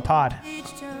 That was on the pod.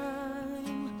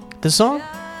 This song?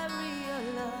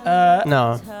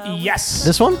 No, Yes.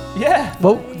 this one. Yeah.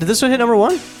 Well, did this one hit number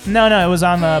 1? No, it was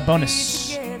on the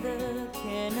bonus.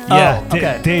 Yeah. Oh,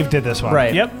 okay. Dave did this one.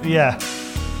 Right. Yep. Yeah.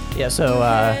 Yeah. So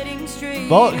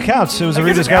Well, it counts. It was a I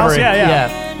guess it counts, rediscovery.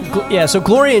 yeah. yeah. So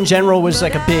Gloria in general was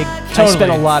like a big. I Totally.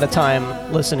 spent a lot of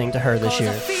time listening to her this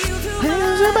year.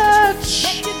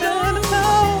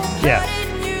 Yeah.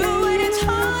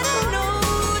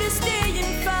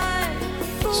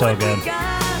 So good.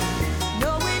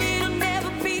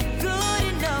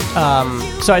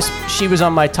 She was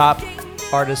on my top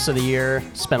artists of the year.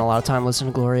 Spent a lot of time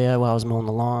listening to Gloria while I was mowing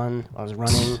the lawn, while I was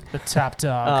running. The top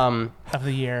dog of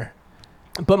the year.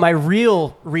 But my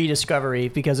real rediscovery,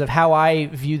 because of how I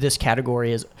view this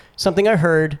category, is something I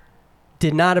heard,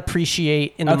 did not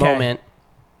appreciate in the Okay. moment,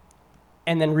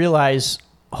 and then realize,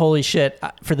 holy shit,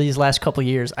 for these last couple of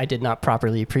years, I did not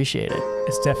properly appreciate it.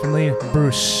 It's definitely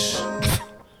Bruce.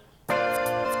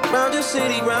 Round the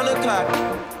city, round the clock.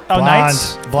 Oh, Blonde.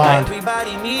 Nights? Blonde.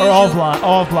 Everybody needs Or all you. blonde?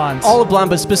 All blondes. All of Blonde,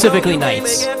 but specifically You can't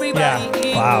Nights. make everybody Yeah.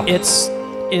 eat. Wow. It's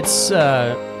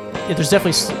there's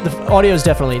definitely, the audio is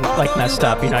definitely like messed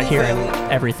up. You're not hearing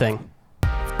everything.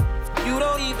 You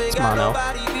don't even It's got mono.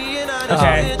 nobody being honest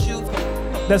Okay. with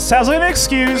you. That sounds like an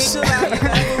excuse. Feel like you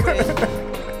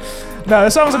evaporate. No,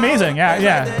 this song's amazing.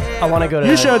 Yeah. I want to go to.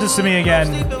 You showed this to me again,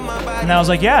 and I was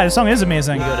like, yeah, this song is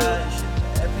amazing.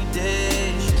 Every day.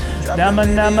 Nama,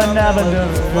 nama, nama,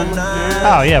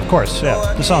 Oh yeah, of course.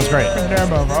 Yeah. The song's great.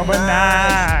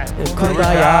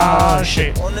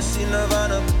 Kumbaya. Wanna see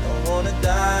Nirvana, don't wanna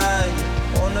die.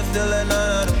 Wanna feel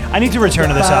another. I need to return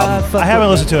to this album. I haven't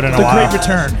listened to it in a The while. Great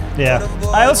Return. Yeah.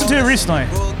 I listened to it recently.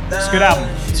 It's a good album.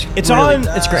 It's Really, on.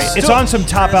 it's great. It's on some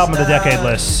top album of the decade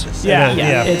lists. Yeah.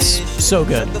 Yeah, it's so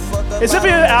good. It's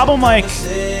definitely an album like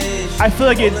I feel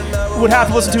like it would have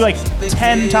to listen to like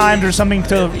 10 times or something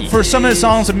for some of the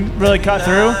songs to really cut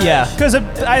through. Yeah. Because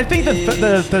I think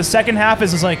that the second half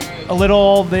is like a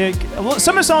little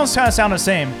some of the songs kind of sound the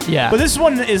same. Yeah. But this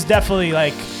one is definitely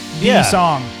like the Yeah.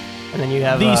 song. And then you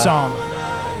have The song.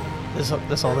 This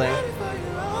whole thing.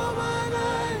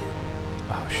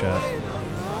 Oh shit.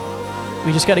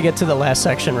 We just got to get to the last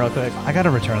section real quick. I got to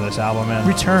return to this album, man.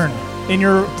 Return in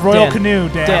your royal Dan. canoe,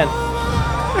 Dan. Dan,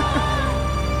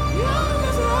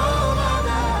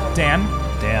 Dan.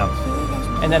 Damn.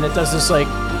 and then it does this like.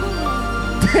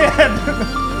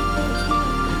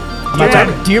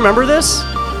 Yeah. Do you remember this?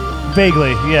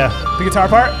 Vaguely, yeah. The guitar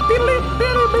part.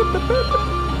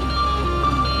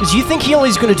 Because you think he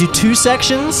only's going to do 2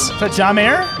 sections, Is that John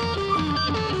Mayer?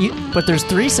 but there's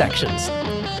 3 sections.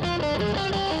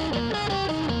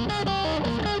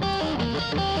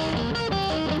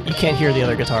 You can't hear the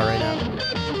other guitar right now.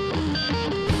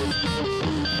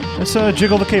 Let's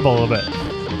jiggle the cable a little bit.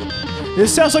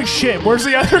 This sounds like shit. Where's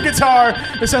the other guitar?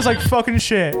 It sounds like fucking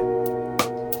shit.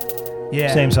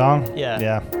 Yeah. Same song? Yeah.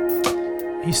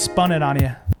 Yeah. He spun it on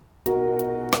you.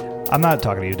 I'm not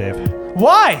talking to you, Dave.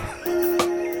 Why?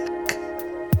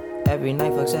 Every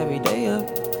night fucks every day up.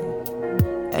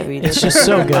 Every day. It's just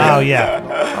so good. Oh,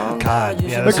 yeah. God,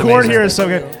 yeah. The that's chord amazing. here is so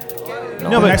good.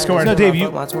 No, but next chord. No, Dave,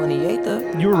 you My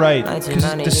 28th up. were right. Because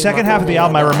the second half of the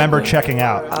album, I remember checking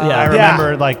out. Yeah. I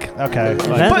remember, like, okay. Like,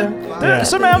 That- But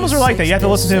some albums are like that. You have to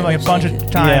listen to them like a bunch of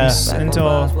times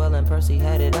until.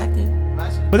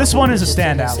 But this one is a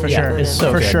standout for Yeah, sure. it's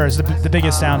so for good. sure, it's the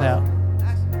biggest standout.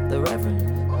 The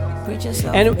Reverend preaching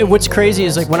slow. And what's crazy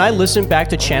is like when I listen back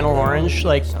to Channel Orange,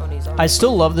 like I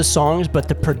still love the songs, but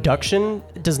the production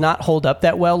does not hold up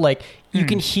that well. Like you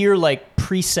can hear like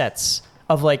presets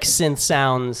of like synth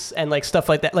sounds and like stuff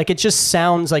like that. Like it just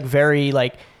sounds like very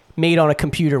like made on a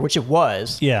computer, which it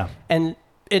was. yeah. And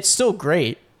it's still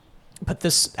great, but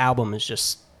this album is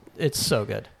just it's so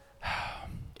good.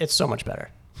 It's so much better.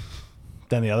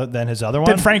 Then his other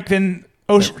one? Then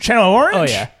Channel Orange? Oh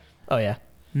yeah. Oh yeah.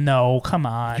 No, come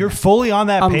on. You're fully on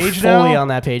that I'm page now? fully on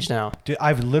that page now. Dude,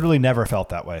 I've literally never felt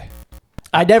that way.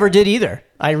 I never did either.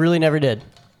 I really never did.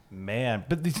 Man,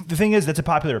 but the thing is, that's a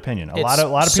popular opinion. A It's lot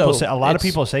of people so- say a lot of it's-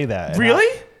 people say that. And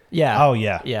Really? Yeah. oh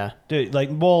yeah. Yeah. Dude, like,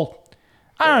 well,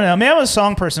 I don't know. Man, I'm a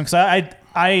song person because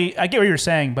I get what you're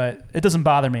saying, but it doesn't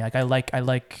bother me. Like I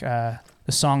like the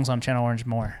songs on Channel Orange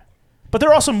more, but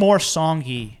they're also more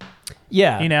songy.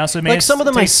 Yeah. You know, so maybe like some of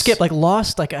them I takes- skip, like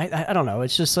Lost. Like I don't know.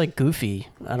 It's just like goofy.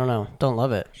 I don't know. Don't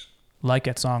love it. Like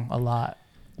that song a lot.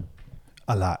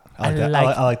 a lot. I I like that.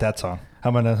 like- I like that song. A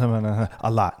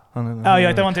lot. Oh, you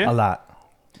like that one too? A lot.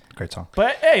 Great song.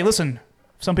 But hey, listen.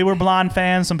 Some people are Blonde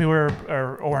fans. Some people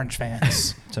are Orange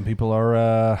fans. Some people are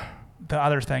The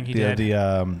other thing he the did.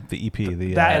 the EP,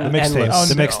 the That- mixtape. Endless.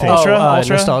 The Oh, mixtape. Ultra? Oh,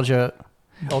 Ultra? Nostalgia.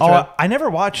 Oh, Ultra. I never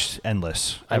watched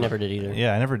Endless. I never did either.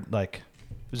 Yeah, I never like.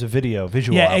 It was a visual.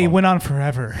 yeah, album. it went on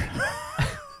forever.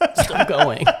 Still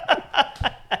going.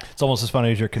 It's almost as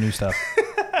funny as your canoe stuff.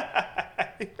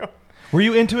 Were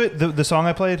you into it? The song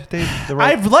I played, Dave?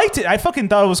 I've liked it. I fucking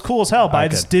thought it was cool as hell, but I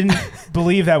Okay. just didn't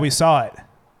believe that we saw it.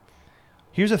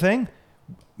 Here's the thing.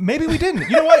 Maybe we didn't.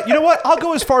 You know what? I'll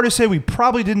go as far to say we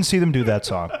probably didn't see them do that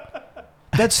song.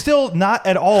 That's still not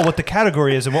at all what the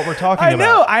category is and what we're talking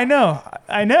about. I know.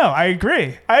 I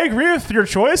agree. I agree with your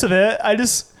choice of it.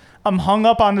 I'm hung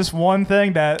up on this one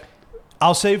thing that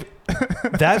I'll say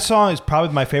that song is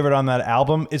probably my favorite on that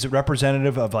album. Is it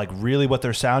representative of like really what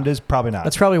their sound is? Probably not.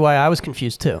 That's probably why I was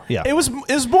confused too. yeah. it was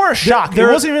more a shock. It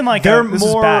wasn't even like they're this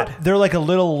more. is bad. They're like a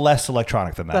little less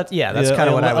electronic than that. That's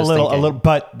kinda what I was a thinking. little.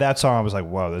 But that song, I was like,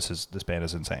 whoa, this band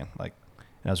is insane. Like,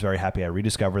 and I was very happy I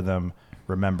rediscovered them.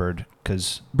 Remembered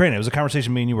because Brandon, it was a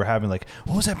conversation me and you were having. Like,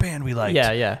 what was that band we liked?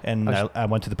 Yeah, yeah. And I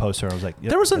went to the poster. and I was like, yep,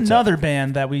 There was that's it. another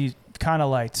band that we kind of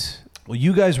liked. Well,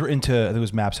 you guys were into. I think it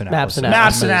was Maps and Maps Atlases. and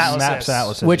Maps and Atlases. Atlases. Maps and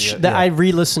Atlases. Which yeah. I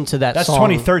re-listened to that That's song.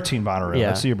 2013 Bonnaroo. Yeah.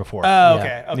 That's the year before. Oh,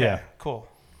 Yeah. okay. Yeah. Cool.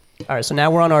 All right, so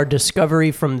now we're on our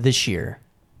discovery from this year.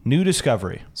 New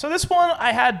Discovery. So this one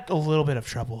I had a little bit of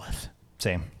trouble with.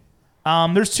 Same.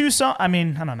 There's 2 songs. I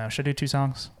mean, I don't know. Should I do 2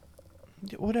 songs?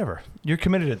 Whatever. You're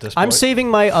committed at this point. I'm saving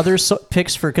my other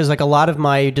picks for because like a lot of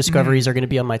my discoveries are going to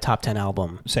be on my top 10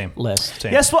 album Same. list.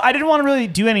 Same. Yes. Well, I didn't want to really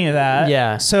do any of that.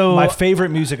 Yeah. So My favorite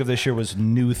music of this year was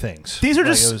New Things. These are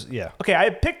Like, just it was, yeah. Okay,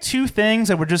 I picked 2 things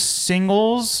that were just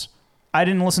singles. I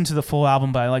didn't listen to the full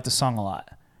album, but I liked the song a lot.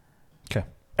 Okay.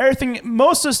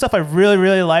 Most of the stuff I really,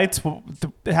 really liked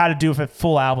it had to do with a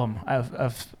full album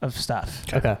of stuff.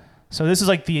 Okay. So this is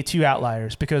like the 2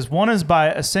 outliers because one is by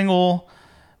a single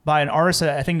by an artist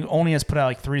that I think only has put out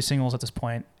like 3 singles at this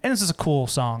point, and this is a cool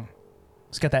song.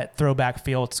 It's got that throwback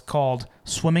feel. It's called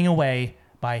 "Swimming Away"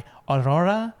 by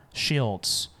Aurora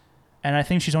Shields, and I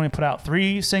think she's only put out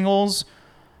 3 singles.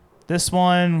 This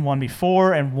one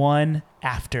before, and one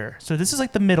after. So this is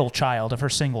like the middle child of her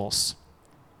singles.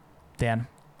 Dan,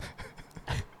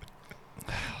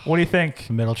 what do you think?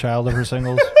 The middle child of her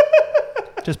singles.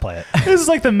 Just play it. This is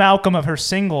like the Malcolm of her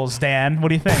singles, Dan. What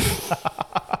do you think?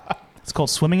 It's called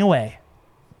 "Swimming Away."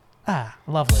 Ah,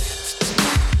 lovely.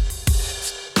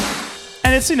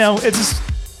 And it's,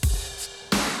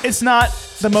 it's not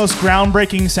the most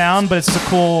groundbreaking sound, but it's a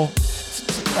cool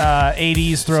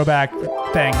 80s throwback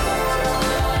thing.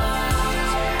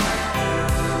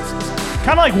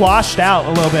 Kind of like washed out a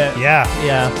little bit. Yeah.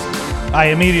 Yeah. I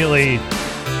immediately,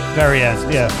 very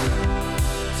end. Yeah.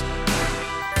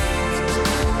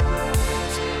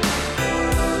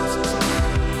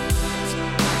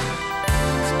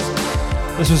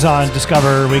 This was on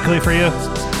Discover Weekly for you?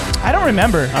 I don't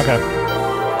remember. Okay.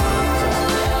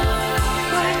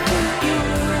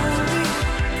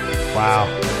 Wow.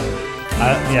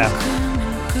 Yeah.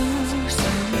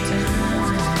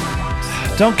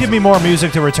 Don't give me more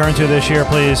music to return to this year,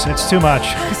 please. It's too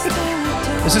much.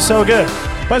 This is so good.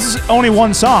 But this is only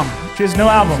one song. She has no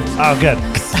album. Oh, good.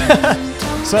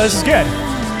 So this is good.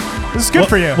 This is good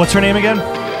for you. What's her name again?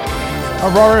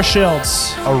 Aurora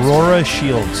Shields. Aurora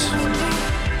Shields.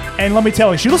 And let me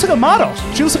tell you, she looks like a model.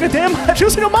 She looks like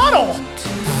a model.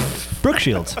 Brooke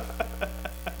Shields.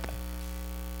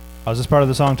 Oh, is this part of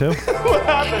the song too? What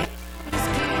happened?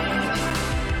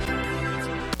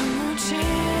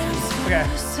 Okay.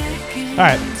 All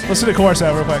right. Listen to the chorus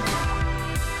out real quick.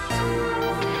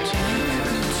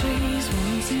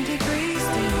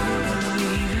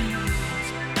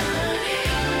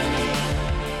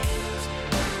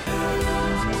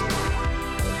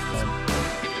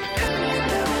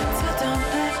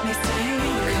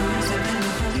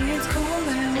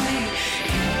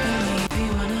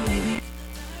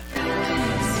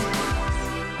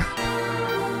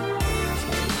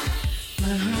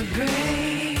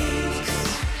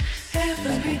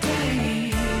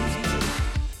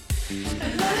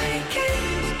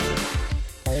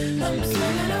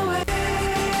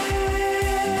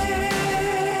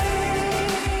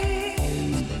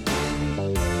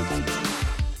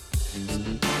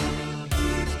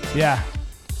 Yeah.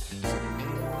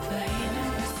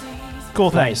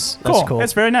 Cool thing. Nice. That's cool.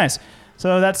 That's very nice.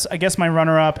 So that's, I guess, my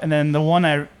runner-up. And then the one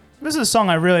this is a song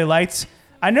I really liked.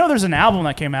 I know there's an album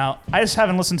that came out. I just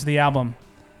haven't listened to the album.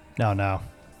 No.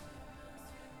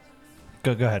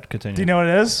 Go ahead. Continue. Do you know what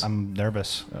it is? I'm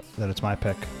nervous that it's my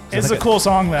pick. It's a cool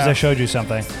song, though. I showed you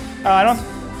something.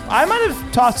 I might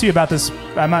have talked to you about this.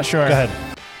 I'm not sure. Go ahead.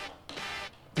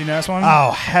 Do you know this one?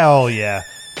 Oh, hell yeah.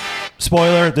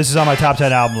 Spoiler, this is on my top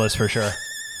 10 album list for sure.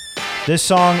 This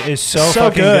song is so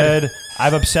fucking good.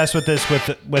 I'm obsessed with this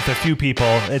with a few people.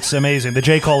 It's amazing. The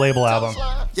J. Cole label album.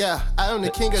 Yeah, I am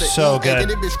the king of the So E, good. and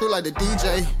this bitch screw like the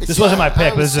DJ. This wasn't my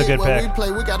pick, but this is a good pick.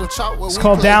 It's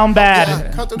called Down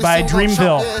Bad by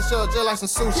Dreamville.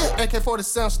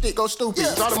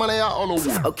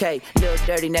 Okay, little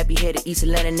dirty, nappy headed East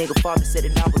Atlanta nigga. Father said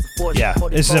it, I was a force. Yeah,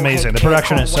 this is amazing. The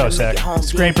production is so sick.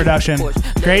 It's great production.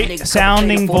 Great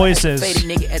sounding voices.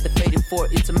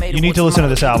 You need to listen to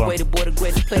this album.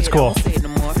 It's cool.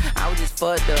 I was just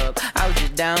fucked up. I was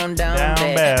just down bad.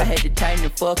 I had to tighten the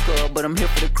fuck up, but I'm here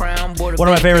for the crown. One of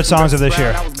my favorite songs of this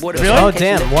year. Really? Oh,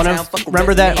 damn.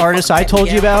 Remember that artist I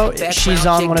told you about? She's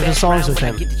on one of his songs with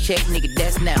him.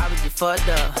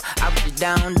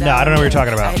 No, I don't know what you're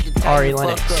talking about. Ari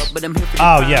Lennox.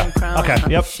 Oh, yeah. Okay,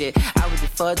 yep.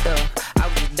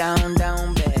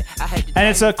 And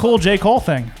it's a cool J. Cole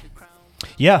thing.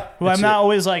 Yeah. Who I'm not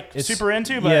always like super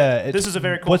into, but this is a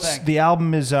very cool thing. The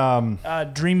album is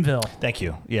Dreamville. Thank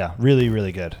you. Yeah, really,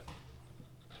 really good.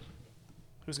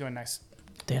 Who's going next?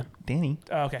 Dan. Danny.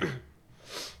 Oh, okay.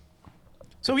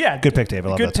 So yeah, Good pick, Dave. I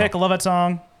love good that pick. I song. love that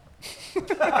song.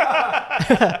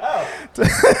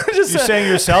 You're saying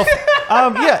yourself?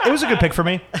 Yeah, it was a good pick for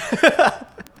me.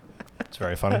 It's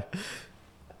very funny.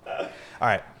 All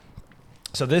right.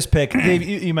 So this pick, Dave,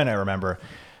 you might not remember,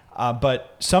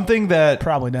 but something that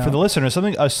Probably don't. for the listeners,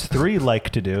 something us three like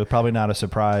to do, probably not a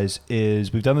surprise,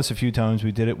 is we've done this a few times.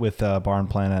 We did it with Barn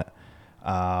Planet.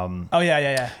 Oh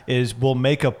yeah. Is we'll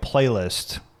make a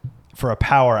playlist for a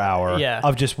power hour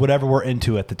of just whatever we're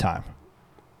into at the time.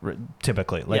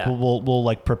 Typically, like we'll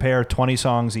like prepare 20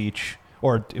 songs each,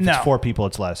 or if it's 4 people,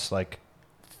 it's less. Like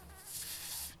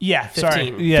 15. Sorry,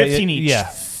 yeah, 15 each.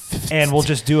 Yeah, and we'll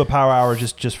just do a power hour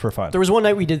just for fun. There was one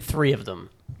night we did 3 of them.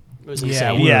 It was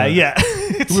insane. Yeah.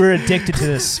 We were addicted to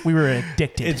this. We were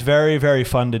addicted. It's very, very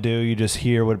fun to do. You just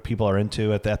hear what people are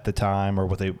into at the time, or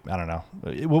what they, I don't know.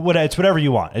 It's whatever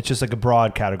you want. It's just like a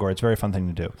broad category. It's a very fun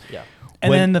thing to do. Yeah.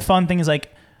 And then the fun thing is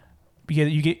like,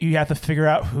 you have to figure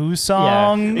out whose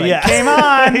song came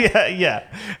on. yeah.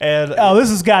 And this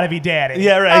has got to be Daddy.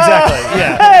 Yeah, right. Exactly.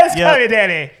 It's got to be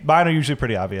Daddy. Mine are usually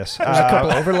pretty obvious. There's a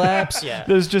couple overlaps. Yeah.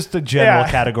 There's just the general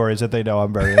categories that they know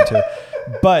I'm very into.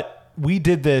 But we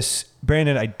did this,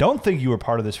 Brandon. I don't think you were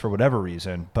part of this for whatever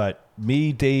reason, but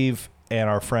me, Dave, and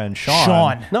our friend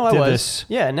Sean. No, I did was. This.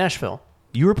 Yeah, in Nashville.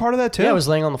 You were part of that too? Yeah, I was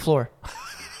laying on the floor.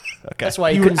 Okay. That's why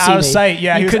you You were couldn't see out of me. sight.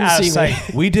 Yeah, you he was couldn't out of see me.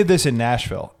 sight. We did this in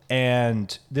Nashville,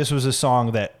 and this was a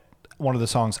song that one of the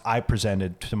songs I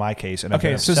presented to my case. And I've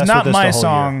been Okay, so it's obsessed not with this my the whole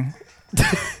song.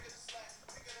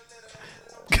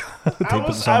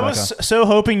 I was so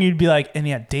hoping you'd be like, and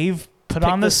yeah, Dave put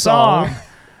on the this song. song.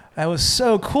 That was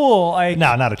so cool. Like, year.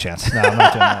 No, not a chance. No, I'm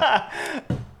not doing that.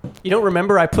 You don't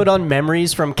remember I put on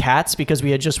Memories from Cats because we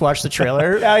had just watched the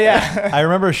trailer? oh yeah, I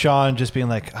remember Sean just being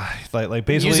like basically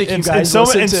Music you in guys so,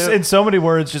 listen in, to. in so many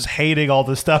words, just hating all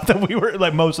the stuff that we were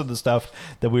like most of the stuff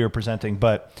that we were presenting.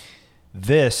 But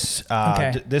this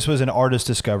Okay. this was an artist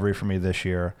discovery for me this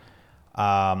year.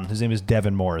 His name is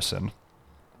Devin Morrison.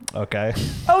 Okay.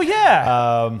 oh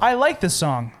yeah. I like this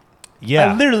song.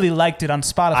 Yeah. I literally liked it on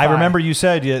Spotify. I remember you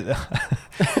said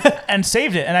and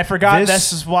saved it, and I forgot This-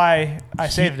 this is why I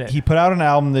saved it. He put out an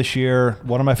album this year,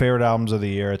 one of my favorite albums of the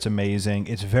year. It's amazing.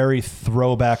 It's very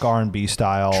throwback R&B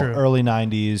style, True. early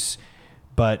 90s,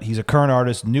 but he's a current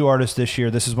artist, new artist this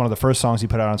year. This is one of the first songs he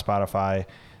put out on Spotify.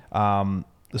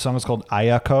 The song is called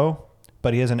Ayako,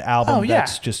 but he has an album Oh, yeah.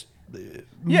 that's just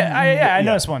I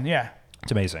know this one. Yeah.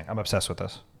 it's amazing. I'm obsessed with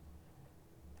this.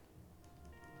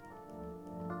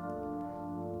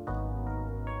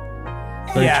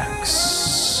 Yeah.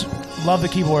 Love the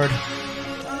keyboard.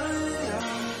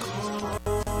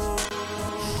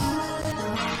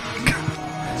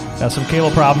 Got some cable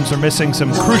problems. Are missing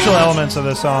some crucial elements of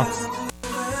this song.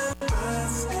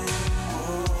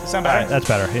 Sound All better? right, that's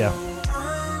better. Yeah.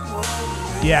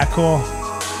 Yeah, cool.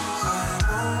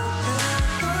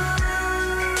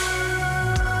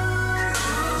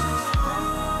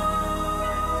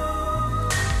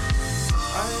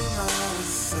 I'm not a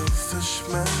selfish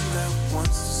man that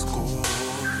wants to score.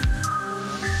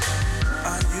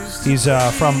 I used to He's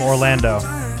from Orlando,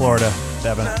 Florida,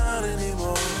 Devin. not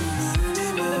anymore.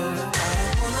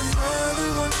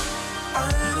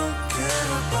 I don't care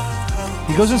about how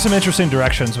He goes in some interesting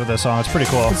directions with this song. It's pretty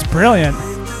cool. It's brilliant.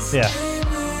 Yeah.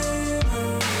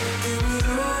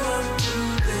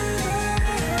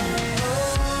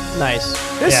 Nice.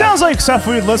 This Yeah. sounds like stuff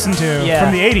we would listen to Yeah.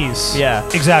 from the 80s. Yeah.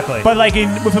 Exactly. But like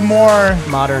with a more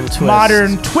Modern twist.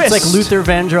 modern twist. It's like Luther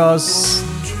Vandross.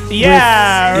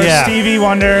 Yeah, or Yeah. Stevie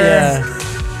Wonder. Yeah.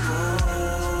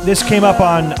 this came up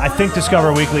on I think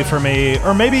Discover Weekly for me,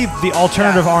 or maybe the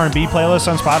alternative R&B playlist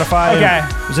on Spotify. Okay.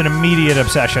 It was an immediate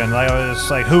obsession. Like I was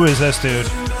like, who is this dude?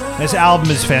 This album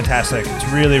is fantastic. It's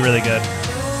really, really good.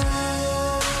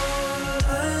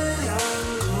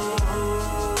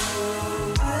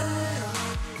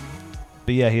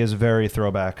 But yeah, he has a very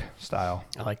throwback style.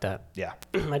 I like that. Yeah.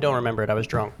 I don't remember it. I was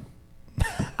drunk.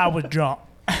 I was drunk.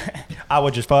 I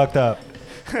was just fucked up.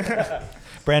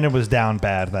 Brandon was down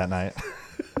bad that night.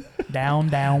 Down,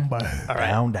 but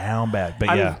Down bad. But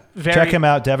I'm yeah, very- check him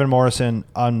out. Devin Morrison,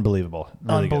 unbelievable.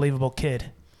 Really good. unbelievable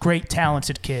kid. Great,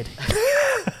 talented kid.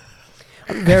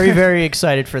 Very, very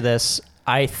excited for this.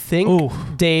 I think Ooh.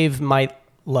 Dave might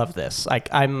love this. Like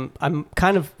I'm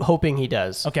kind of hoping he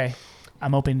does. Okay,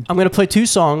 I'm open. I'm gonna play two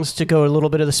songs to go a little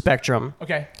bit of the spectrum.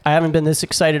 Okay. I haven't been this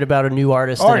excited about a new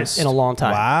artist in a long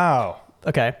time. Wow.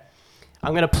 Okay.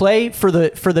 I'm gonna play for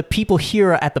the people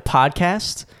here at the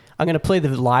podcast. I'm gonna play the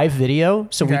live video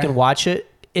so we Okay. can watch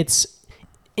it. It's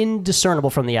indiscernible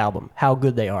from the album how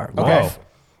good they are. Okay.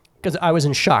 Because I was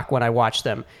in shock when I watched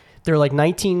them. They're like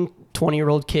 19,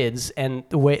 20-year-old kids, and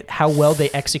the way how well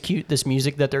they execute this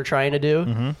music that they're trying to do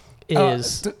Mm-hmm.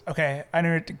 is Okay, I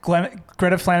know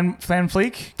Greta Flan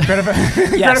Fleek. Greta,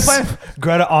 Yes. Greta Flan.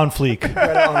 Greta on fleek.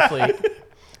 right on fleek.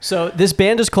 So this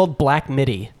band is called Black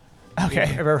Midi.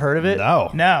 Okay. Ever heard of it?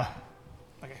 No. No.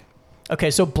 Okay,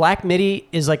 so Black Midi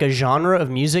is like a genre of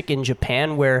music in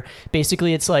Japan where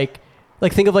basically it's like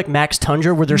think of like Max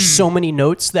Tunger where there's so many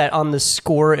notes that on the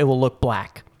score it will look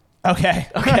black. Okay.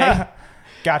 Okay.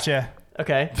 Gotcha.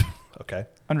 Okay. Okay.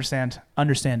 Understand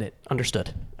it.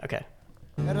 Understood. Okay.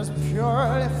 It is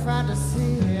purely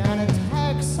fantasy and it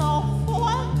takes off.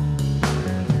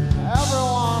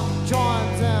 Everyone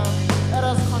joins in. It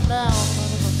is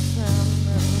condemned.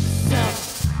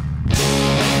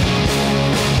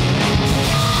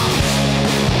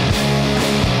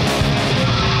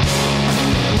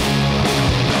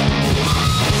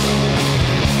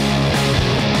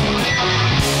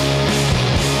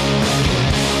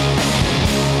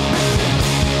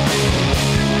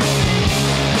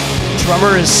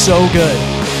 Drummer is so good.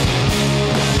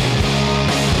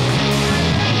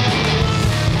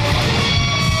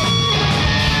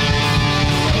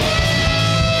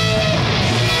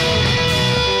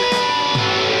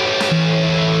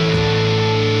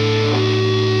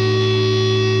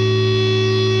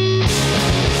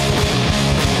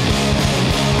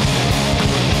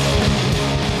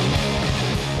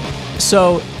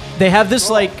 So they have this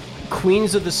like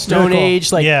Queens of the Stone Really cool.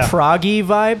 Age, like Yeah. proggy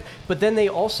vibe, but then they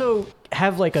also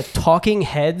have like a Talking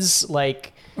Heads,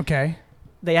 like Okay.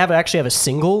 they actually have a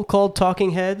single called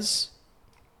Talking Heads.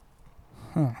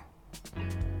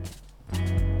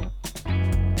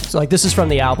 So like this is from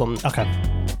the album. Okay.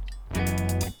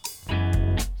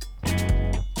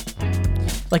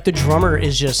 Like the drummer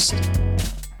is just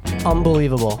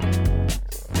unbelievable.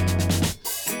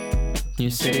 You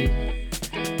see,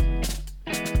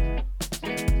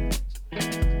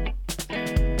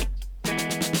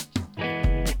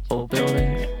 old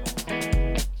buildings,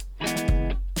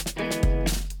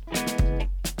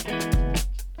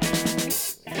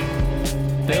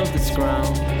 build this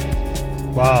ground.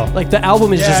 Wow. Like the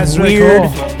album is Yeah, just it's really weird.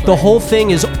 cool. The whole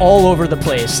thing is all over the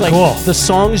place. Like Cool. the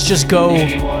songs just go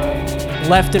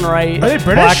left and right. Are they British?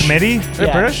 Black MIDI? Are they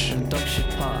Yeah. British? Induction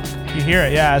Park. You hear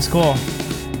it? Yeah, it's cool.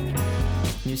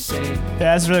 You see,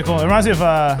 Yeah, it's really cool. It reminds me of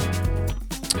a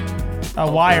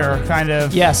Wire kind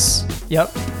of. Yes.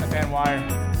 Yep. The band Wire.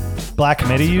 Black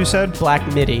MIDI, you said? Black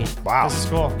MIDI. Wow. This is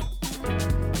cool.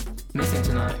 missing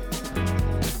tonight.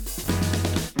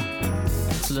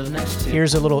 To live next to you.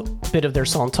 Here's a little bit of their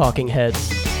song Talking Heads.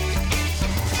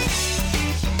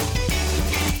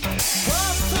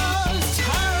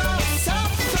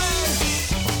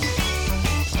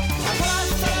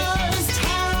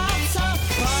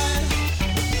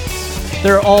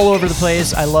 They're all over the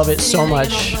place. I love it so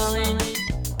much.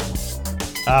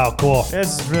 Oh, cool.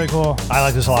 This is really cool. I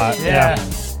like this a lot. Yeah.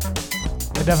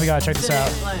 I definitely gotta check this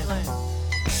out.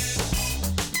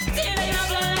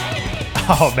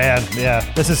 Oh, man. Yeah.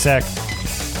 This is sick.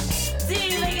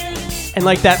 And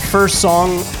like that first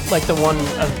song, like the one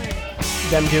of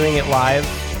them doing it live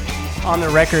on the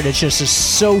record, it's just is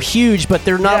so huge, but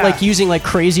they're not Yeah. like using like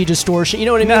crazy distortion. You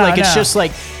know what I mean? No, Like it's no. just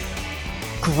like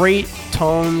great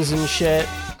tones and shit.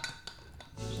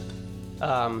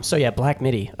 So yeah, Black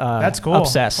MIDI. That's cool.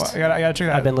 Obsessed. Well, I gotta check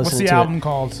that out. I've been What's listening the to album it.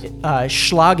 called?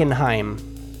 Schlagenheim.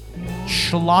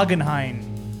 Schlagenheim.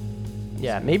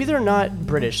 Yeah, maybe they're not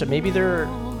British. So maybe they're.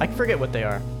 I forget what they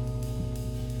are.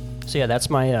 So yeah, that's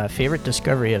my favorite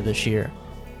discovery of this year.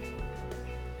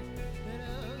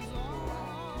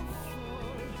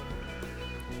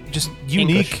 Just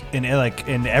unique in like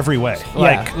in every way. Yeah.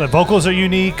 Like the vocals are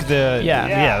unique. Yeah.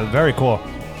 Yeah. Very cool.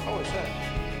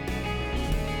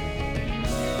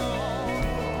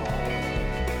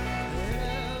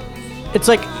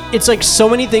 It's like so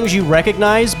many things you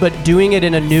recognize, but doing it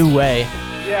in a new way.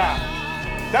 Yeah.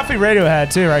 Definitely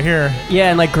Radiohead too, right here. Yeah,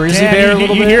 and like Grizzly Damn, Bear you, a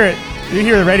little you bit. hear it. You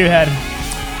hear the Radiohead.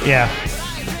 Yeah.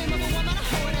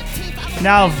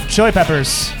 Now Chili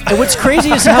Peppers. And what's crazy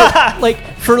is how like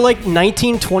for like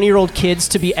 19, 20-year-old kids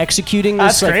to be executing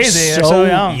this That's like crazy. They're so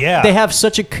young. Yeah. They have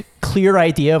such a clear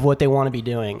idea of what they want to be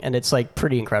doing, and it's like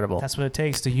pretty incredible. That's what it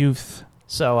takes to youth.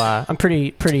 So I'm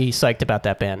pretty psyched about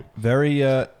that band. Very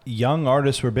young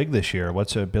artists were big this year.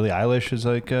 What's Billie Eilish is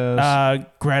like Greta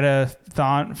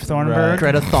Thunberg. Right.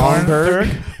 Greta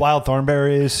Thunberg, Wild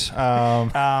Thornberries.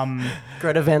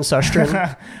 Greta Van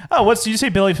Susteren, Oh, what's did you say?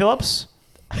 Billy Phillips?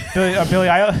 Billy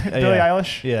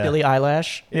Eilish. Yeah. Billie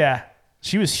Eilish. Yeah,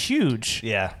 she was huge.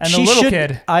 Yeah. And the little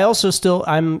kid. I also still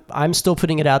I'm still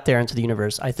putting it out there into the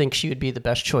universe. I think she would be the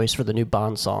best choice for the new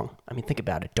Bond song. I mean, think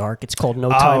about it. Dark. It's called No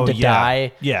Time to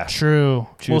Die. Yeah. True.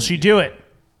 Will she do it?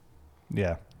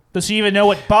 Yeah. Does she even know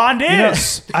what Bond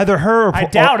is? Either her or I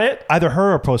doubt it. Either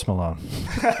her or Post Malone.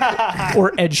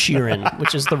 Or Ed Sheeran,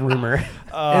 which is the rumor.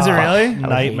 Is it really? I would hate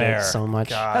Nightmare. it so much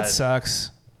That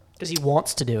sucks. because he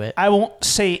wants to do it. I won't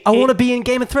say. I want to be in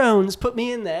Game of Thrones. Put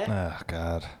me in there. Oh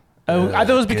God. Oh, I thought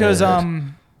it was because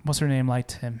Good. what's her name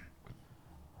liked him.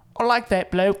 I like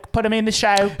that bloke. Put him in the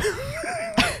show.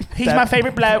 He's my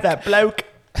favorite bloke. That bloke.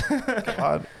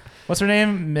 God. What's her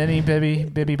name? Minnie,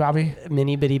 Bibby, Bobby,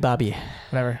 Minnie Bitty Bobby.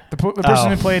 whatever. The person Oh.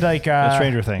 who played like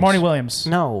Stranger Things. Marnie Williams.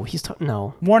 No, he's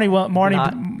no. Marnie.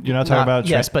 Not- You're not talking about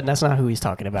Yes, but that's not who he's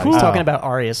talking about. Who? He's Oh. talking about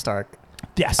Arya Stark.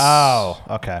 Yes. Oh,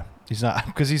 okay. He's not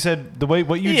because he said the way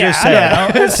what you yeah, just said. I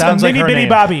know. It sounds like Minnie her Bitty name.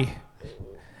 Bobby.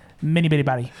 Minnie Bitty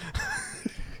Bobby.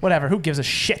 Whatever. Who gives a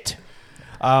shit?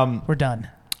 We're done.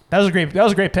 That was a great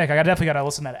pick. I definitely got to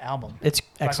listen to that album. It's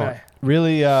excellent. Okay.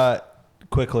 Really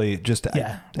quickly, just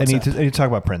Yeah, I what's need up? to talk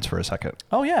about Prince for a second.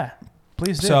 Oh yeah.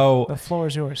 Please do. So- the floor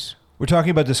is yours. We're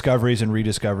talking about discoveries and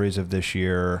rediscoveries of this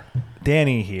year.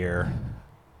 Danny here.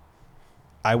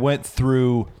 I went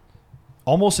through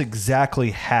almost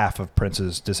exactly half of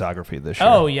Prince's discography this year.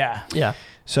 Oh yeah. Yeah.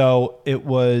 So I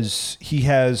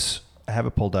have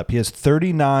it pulled up. He has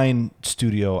 39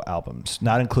 studio albums,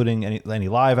 not including any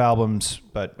live albums,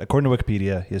 but according to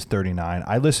Wikipedia, he has 39.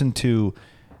 I listened to,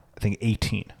 I think,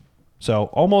 18. So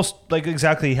almost like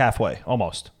exactly halfway.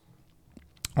 Almost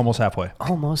halfway.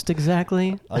 Almost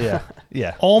exactly. Oh yeah,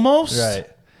 yeah. Almost. Right.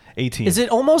 18. Is it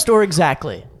almost or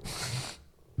exactly?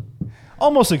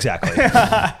 Almost exactly.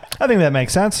 I think that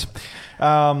makes sense.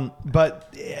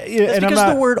 But That's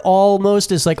because the word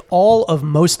almost is like all of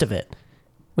most of it.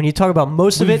 When you talk about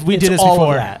most of it, We it's did this all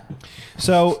before. of that.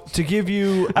 So to give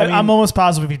you, I'm almost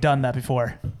positive we've done that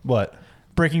before. what?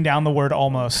 Breaking down the word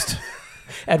almost.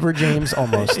 Edward James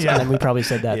almost. Yeah. And then we probably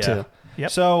said that Yeah. too.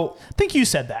 Yep. So I think you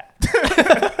said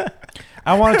that.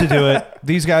 I wanted to do it.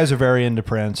 These guys are very into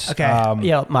Prince. Okay.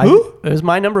 Yeah, it was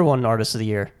my number one artist of the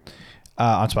year.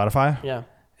 On Spotify. Yeah.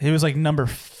 He was like number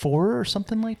 4 or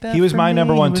something like that. He was for my me.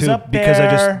 number one He was too up because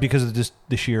there. because of just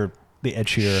the Ed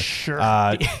Sheeran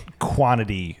Sure.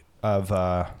 quantity of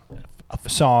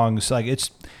songs. Like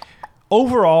it's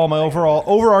overall my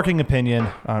overarching opinion.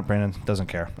 Brandon doesn't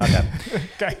care. Okay.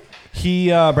 Okay.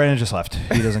 Brandon just left.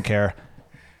 He doesn't care.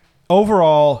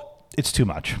 Overall, it's too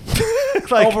much.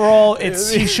 Overall,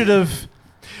 he should have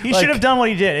done what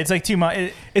he did. It's like too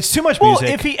much. It's too much Well, music.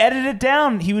 if he edited it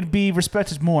down, he would be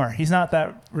respected more. He's not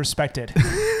that respected.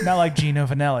 Not like Gino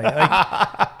Vanelli.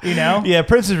 Like, you know? Yeah,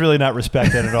 Prince is really not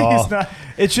respected at all. He's not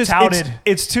it's just touted.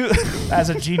 It's too. As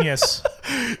a genius.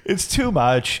 It's too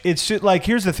much. It's just like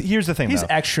here's the thing. He's though.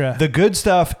 extra. The good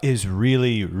stuff is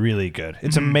really, really good.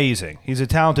 It's amazing. He's a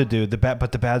talented dude.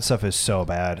 But the bad stuff is so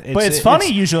bad. But it's funny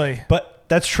usually. But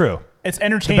that's true. It's The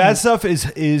entertaining. bad stuff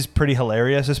is pretty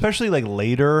hilarious, especially like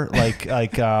later.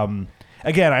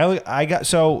 Again, I got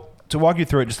so to walk you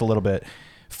through it just a little bit.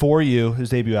 For You, his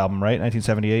debut album, right,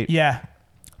 1978. Yeah.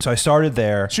 So I started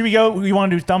there. Should we go? We want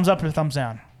to do thumbs up or thumbs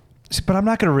down? But I'm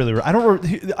not going to really. I don't.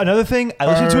 Another thing, I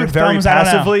listen to Or it very thumbs, I don't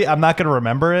know. passively. I'm not going to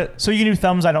remember it. So you can do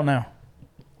thumbs. I don't know.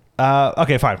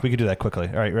 Okay, fine. We could do that quickly.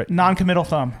 All right. Non-committal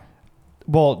thumb.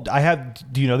 Well, I have.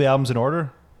 Do you know the albums in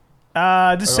order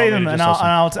Just Or say want me them, to and just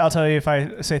I'll tell you if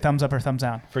I say thumbs up or thumbs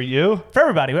down for you? for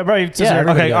everybody. Everybody Yeah,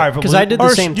 everybody okay, all right, Because I did the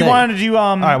or same you thing. wanted to do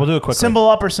All right, we'll do it quickly. Symbol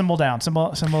up or symbol down.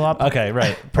 Symbol up. Okay,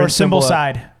 right. Or Prince symbol up.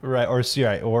 side. Right. Or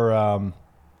right. Or I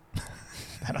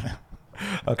don't know.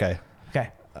 Okay.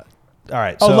 Okay. All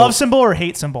right. Oh, so, love symbol or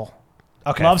hate symbol?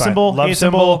 Okay. love fine. symbol, Love hate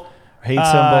symbol. Hate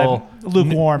symbol.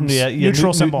 Lukewarm.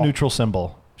 Neutral symbol. Neutral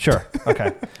symbol. Sure. Okay.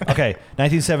 Okay.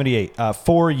 1978.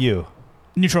 For You.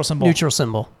 Neutral symbol. Neutral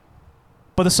symbol.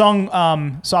 But the song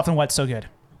 "Soft and Wet's" so good.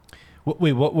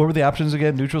 Wait. What were the options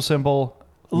again? Neutral symbol.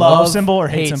 Love symbol or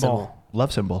hate symbol?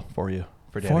 Love symbol. For You.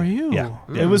 For Danny. For you. Yeah.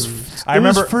 It was. I it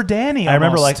remember was for Danny. I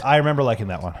remember almost. I remember liking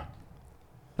that one.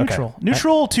 Okay. Neutral.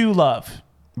 Neutral to love.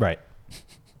 Right.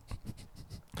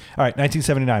 All right.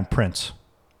 1979. Prince.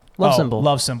 Love symbol.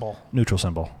 Love symbol. Neutral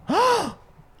symbol.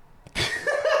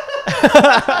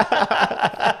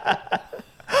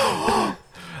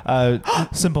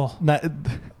 Symbol.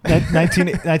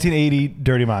 1980.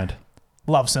 Dirty Mind.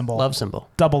 Love symbol. Love symbol.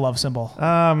 Double love symbol.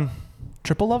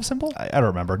 Triple love symbol. I don't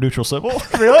remember. Neutral symbol.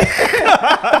 Really?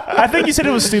 I think you said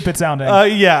it was stupid sounding.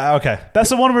 Yeah. Okay. That's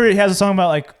the one where he has a song about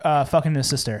like fucking his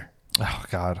sister. Oh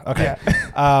God. Okay.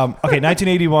 Okay.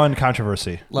 1981.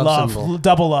 Controversy. Love symbol.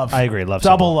 Double love. I agree. Love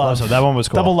Double symbol. love. symbol. That one was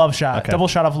cool. Double love shot. Okay. Double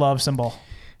shot of love symbol.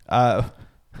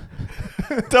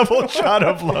 Double shot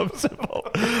of love symbol.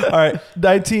 All right.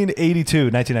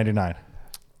 1982. 1999.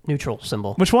 Neutral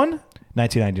symbol. Which one?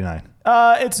 1999.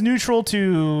 It's neutral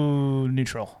to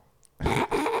neutral.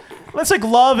 Let's like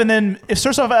love, and then it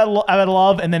starts off at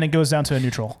love, and then it goes down to a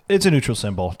neutral. It's a neutral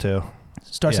symbol too.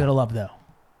 Starts Yeah. at a love though.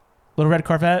 Little Red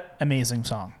Corvette, amazing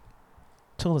song.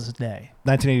 Till this day.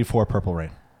 1984. Purple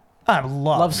Rain. I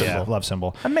love symbol. Yeah. Love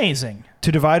symbol. Amazing.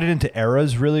 To divide it into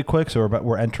eras really quick, so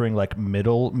we're entering like mid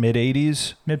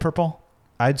 80s. Mid purple.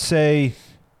 I'd say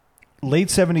late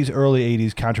 70s, early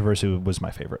 80s. Controversy was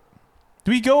my favorite.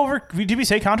 Do we go over? Did we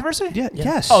say controversy? Yeah.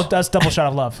 Yes. Oh, that's double shot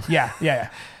of love. Yeah.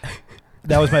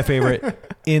 That was my favorite.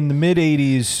 In the mid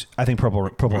 80s, I think Purple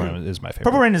Rain is my favorite.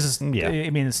 Purple Rain is. Yeah. I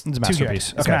mean, it's It's a too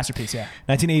masterpiece. good. It's Okay. a masterpiece. Yeah.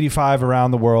 1985.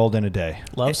 Around the World in a Day.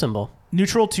 Love symbol.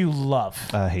 Neutral to love.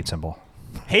 Hate symbol.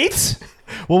 Hate?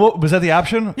 Well, was that the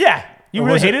option? Yeah. You Or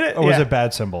really was hated it? Or was Yeah. it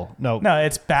bad symbol? No. No,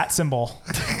 it's bat symbol.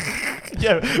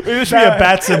 Yeah, it should be a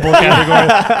bat symbol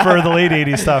category for the late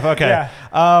 80s stuff. Okay.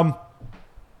 Yeah.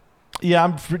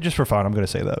 Yeah, just for fun, I'm going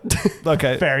to say that.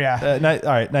 Okay. Fair, yeah. All right,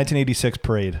 1986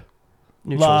 Parade.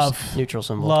 Neutral, Love. Neutral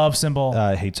symbol. Love symbol.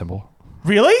 Hate symbol.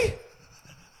 Really?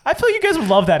 I feel you guys would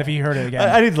love that if you heard it again.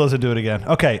 I need to listen to it again.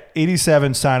 Okay,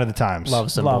 87 Sign of the Times.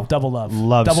 Love symbol. Love. Double love.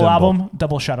 Love double symbol. album.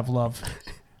 Double shot of love.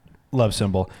 Love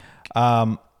symbol.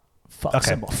 Fuck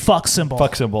Okay. symbol. Fuck symbol.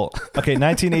 Fuck symbol. Okay,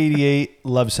 1988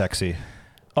 Love Sexy.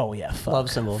 Oh yeah, fuck. Love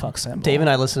Symbol. Fuck Symbol. Dave and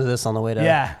I listened to this on the way to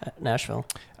Yeah. Nashville.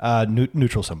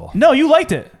 Neutral Symbol. No, you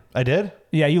liked it. I did?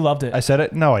 Yeah, you loved it. I said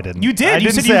it? No, I didn't. You did. I You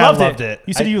didn't said say you I loved it.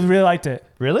 You said you really liked it.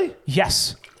 Really?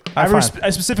 Yes. All right, fine. I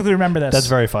specifically remember this. That's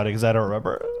very funny because I don't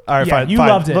remember. All right, Yeah, fine. you fine.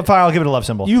 loved it. But fine, I'll give it a Love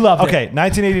Symbol. You loved it. Okay,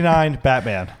 1989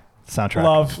 Batman soundtrack.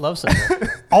 Love. Symbol.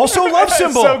 Also Love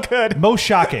Symbol. So good. Most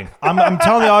shocking. I'm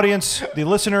telling the audience, the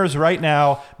listeners right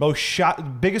now,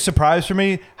 biggest surprise for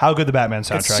me, how good the Batman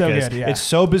soundtrack It's so is. good, yeah. It's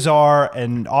so bizarre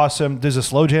and awesome. There's a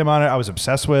slow jam on it. I was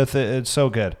obsessed with it. It's so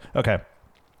good. Okay.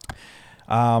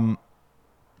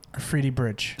 Freddie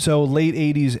Bridge. So late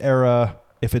 80s era,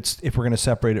 if we're going to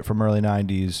separate it from early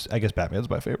 90s, I guess Batman's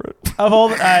my favorite. Of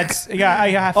all, it's I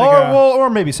have to or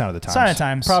maybe Sound of the Times. Sign of the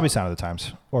Times. Probably Sound of the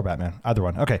Times or Batman. Either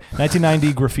one. Okay.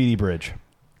 1990 Graffiti Bridge.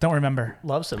 Don't remember.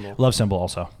 Love Symbol. Love Symbol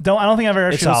also. I don't think I've ever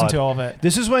It's actually listened solid. to all of it.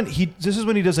 This is when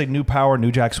he does like New Power,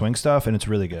 New Jack Swing stuff, and it's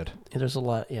really good. Yeah, there's a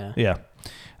lot. Yeah. Yeah.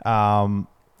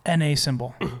 NA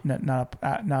Symbol.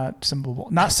 Not symbol.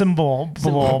 Not symbol.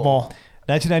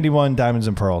 1991 Diamonds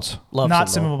and Pearls. Love Not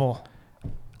Symbol. symbol.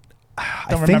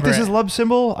 I think this is Love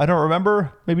Symbol. I don't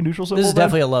remember. Maybe Neutral Symbol. This is then?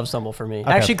 definitely a Love Symbol for me.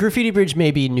 Okay. Actually, Graffiti Bridge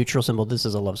may be Neutral Symbol. This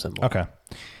is a Love Symbol. Okay.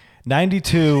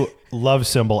 92 Love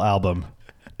Symbol album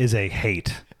is a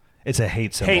hate. It's a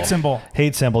hate symbol. Hate symbol.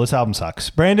 Hate symbol. This album sucks.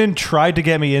 Brandon tried to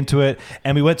get me into it,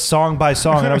 and we went song by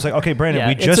song, and I was like, okay, Brandon, Yeah,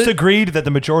 we it's just agreed that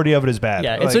the majority of it is bad.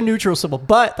 Yeah, Like, it's a neutral symbol,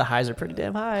 but the highs are pretty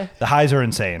damn high. the highs are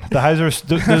insane. The highs are.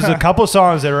 There's a couple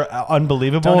songs that are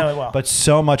unbelievable, Don't know it well. but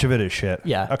so much of it is shit.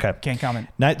 Yeah. Okay. Can't comment.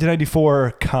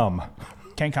 1994 Come.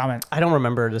 Can't comment. I don't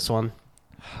remember this one.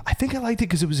 I think I liked it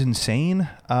because it was insane.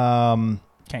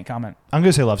 Can't comment. I'm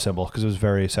going to say Love Symbol because it was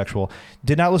very sexual.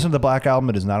 Did not listen to the Black Album.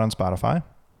 It is not on Spotify.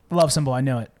 Love Symbol. I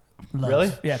know it. Love.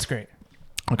 Really? Yeah, it's great.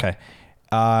 Okay.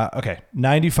 Okay.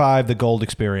 95 The Gold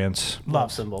Experience. Love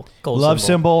Symbol. Gold Love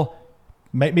Symbol.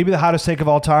 Maybe the hottest take of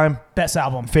all time. Best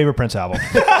album. Favorite Prince album.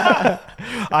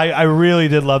 I really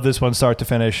did love this one start to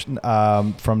finish from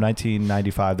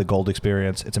 1995, The Gold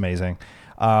Experience. It's amazing.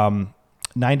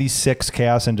 96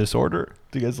 Chaos and Disorder.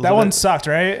 Do you guys listen That to one it? sucked,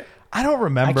 right? I don't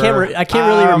remember. I can't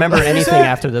really remember anything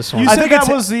after this one. You I said think that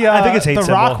it's- was the I think it's Hate the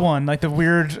Symbol. rock one, like the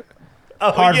weird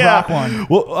hard yeah. rock one.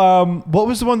 Well, what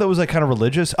was the one that was like kind of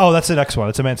religious? Oh, that's the next one.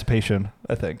 It's Emancipation,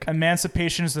 I think.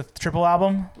 Emancipation is the triple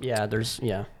album. Yeah,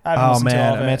 yeah. I haven't Oh listened to all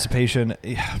man, of it. Emancipation.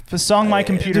 Yeah. The song My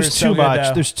Computer There's is so too good, much.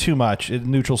 though. There's too much.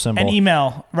 Neutral Symbol. And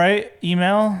Email, right?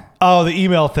 Email. Oh, the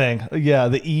email thing. Yeah,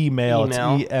 the email.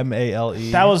 Email. It's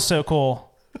EMALE. That was so cool.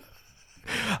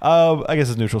 I guess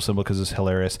it's Neutral Symbol because it's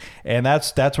hilarious, and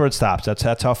that's where it stops. That's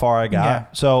how far I got. Yeah.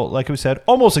 So, like we said,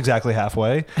 almost exactly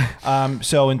halfway.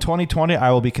 So in 2020, I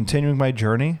will be continuing my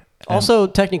journey. Also,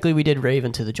 technically, we did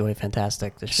Raven to the Joy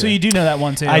Fantastic this So year. you do know that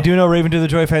one too. I do know Raven to the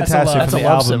Joy Fantastic love. from the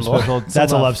That's a album love symbol. special. That's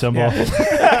That's a a love. love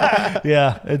symbol.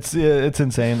 Yeah, it's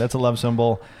insane. That's a love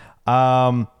symbol.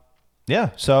 Yeah.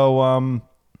 So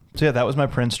yeah, that was my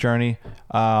Prince journey.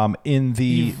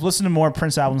 You've listened to more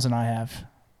Prince albums than I have.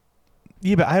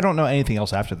 Yeah, but I don't know anything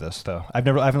else after this though. I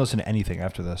haven't listened to anything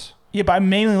after this. Yeah, but I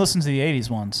mainly listen to the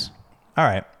 '80s ones. All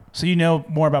right. So you know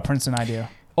more about Prince than I do.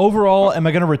 Overall, am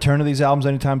I going to return to these albums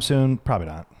anytime soon? Probably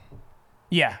not.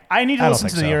 Yeah, I need to I don't listen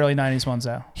to think the so. early '90s ones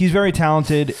though. He's very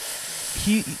talented.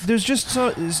 He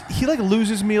like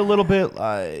loses me a little bit.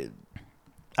 I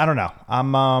don't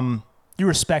know. You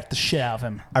respect the shit out of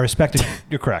him. I respect it.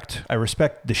 You're correct. I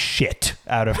respect the shit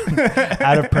out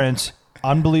of Prince.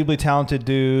 Unbelievably talented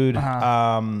dude.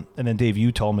 And then Dave,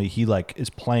 you told me he like is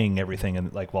playing everything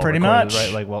and like while Pretty recorded, much.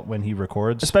 right? Like when he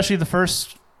records. Especially the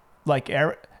first like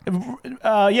era.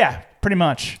 Yeah, pretty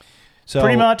much. So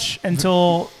Pretty much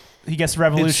until he gets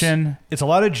Revolution. It's a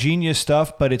lot of genius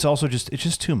stuff, but it's also just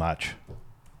too much.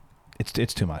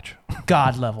 It's too much.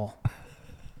 God level.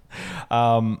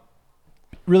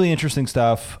 Really interesting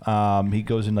stuff. He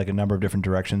goes in like a number of different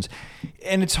directions,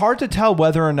 and it's hard to tell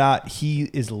whether or not he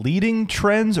is leading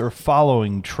trends or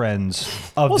following trends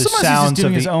of Well, the sometimes sounds he's just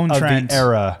doing of, his own of trends. the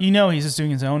era. You know, he's just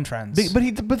doing his own trends.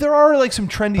 But there are like some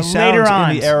trendy But sounds later on-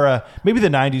 in the era. Maybe the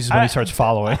 90s is when he starts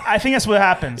following. I think that's what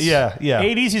happens. Yeah.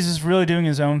 80s, he's just really doing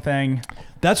his own thing.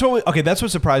 That's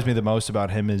what surprised me the most about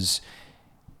him is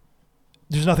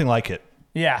there's nothing like it.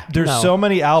 Yeah. There's No. so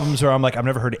many albums where I'm like, I've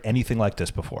never heard anything like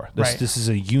this before. Right. This is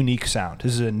a unique sound.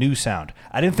 This is a new sound.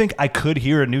 I didn't think I could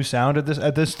hear a new sound at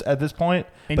this point,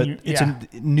 And but you- it's yeah.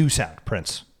 a new sound,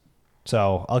 Prince.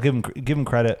 So I'll give him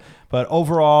credit. But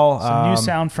overall, It's a new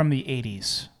sound from the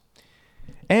 80s.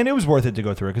 and it was worth it to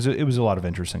go through it because it was a lot of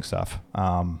interesting stuff.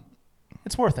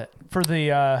 It's worth it for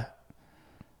the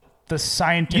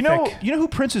scientific. You know who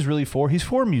Prince is really for? He's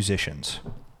for musicians.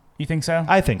 You think so?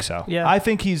 I think so. Yeah. I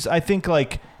think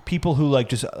like people who like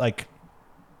just like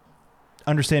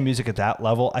understand music at that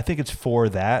level. I think it's for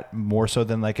that more so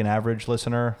than like an average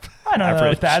listener. I don't know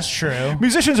Average. if that's true.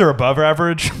 Musicians are above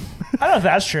average. I don't know if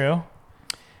that's true.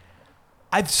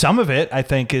 Some of it I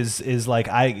think is like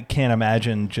I can't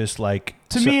imagine just like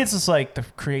To me, it's just like the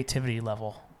creativity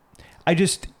level I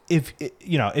just if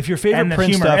your favorite and the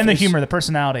Prince humor stuff and the is- humor, the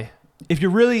personality. if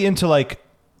you're really into like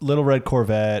Little Red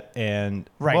Corvette and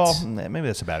Right. well, maybe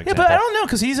that's a bad Yeah, example. but I don't know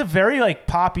because he's a very like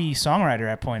poppy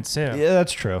songwriter at points too. Yeah,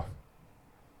 that's true.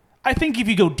 I think if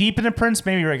you go deep into Prince,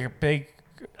 maybe you're like a big.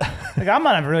 Like I'm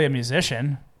not really a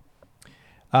musician.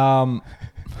 You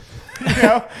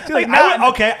know, like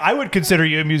I would consider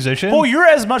you a musician. Well, you're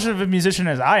as much of a musician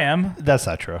as I am. That's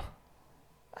not true.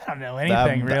 I don't know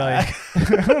anything really. I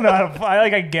don't know how to.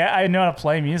 I know how to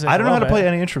play music. I don't know how to play it.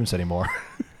 any instruments anymore.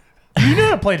 You know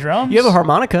how to play drums. You have a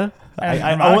harmonica.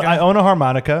 I own a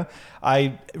harmonica.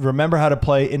 I remember how to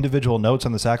play individual notes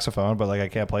on the saxophone, but like I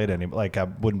can't play it anymore. Like I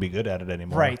wouldn't be good at it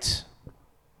anymore. Right.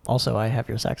 Also, I have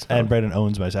your saxophone. And Brandon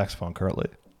owns my saxophone currently.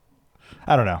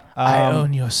 I don't know. I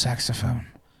own your saxophone.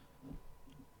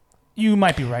 You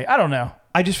might be right. I don't know.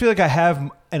 I just feel like I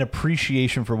have an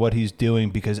appreciation for what he's doing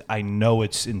because I know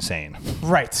it's insane.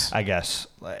 Right. I guess,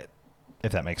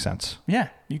 if that makes sense. Yeah.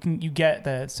 You get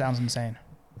that it sounds insane.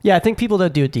 Yeah, I think people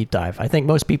that do a deep dive. I think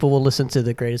most people will listen to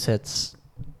the greatest hits.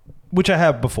 Which I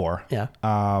have before. Yeah.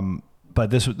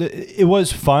 But it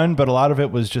was fun, but a lot of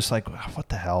it was just like, what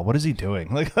the hell? What is he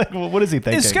doing? Like what is he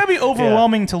thinking? It's gotta be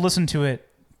overwhelming to listen to it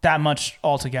that much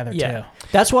altogether too.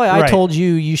 That's why I Right. told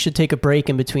you should take a break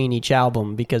in between each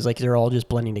album because like they're all just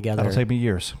blending together. That'll take me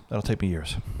years.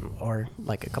 Or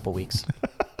like a couple weeks.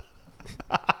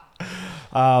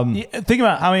 Think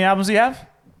about how many albums do you have?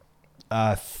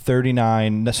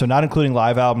 39. So not including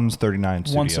live albums, 39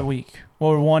 studio. Once a week.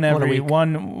 Or one every week.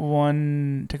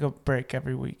 one take a break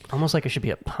every week. Almost like it should be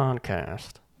a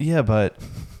podcast. Yeah, but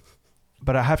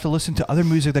I have to listen to other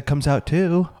music that comes out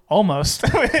too. Almost.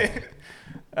 Sorry.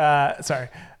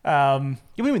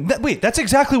 Wait, that's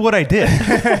exactly what I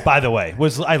did. By the way,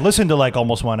 was I listened to like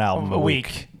almost one album A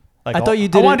week. Like I thought you I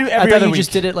did. wanna do every I thought other you week.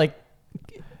 just did it like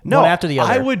no one after the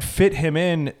other. I would fit him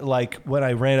in like when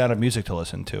I ran out of music to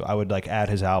listen to. I would like add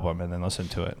his album and then listen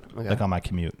to it like on my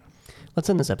commute. Let's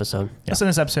end this episode. Let's end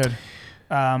this episode.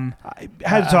 I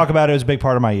had to talk about it. It was a big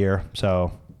part of my year.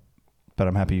 So, but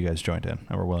I'm happy you guys joined in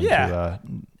and we're willing to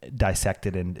dissect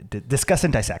it and discuss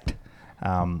and dissect.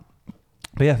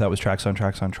 But yeah, that was Tracks on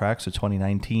Tracks on Tracks. So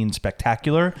 2019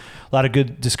 spectacular. A lot of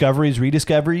good discoveries,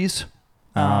 rediscoveries.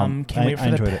 Can't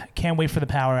enjoyed it. Can't wait for the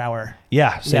Power Hour.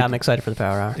 Yeah. Yeah, I'm excited for the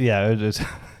Power Hour. Yeah. It was,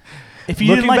 If you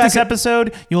didn't like this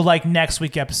episode, you'll like next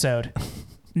week's episode.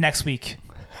 Next week.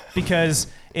 Because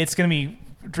it's going to be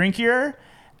drinkier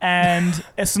and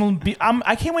it's going to be...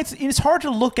 I can't wait. It's hard to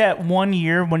look at 1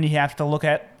 year when you have to look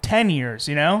at 10 years,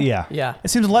 you know? Yeah. Yeah. It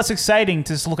seems less exciting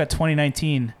to just look at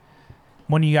 2019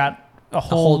 when you got a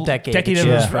whole decade to of, choose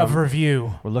of from.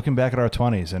 review. We're looking back at our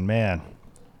 20s and man,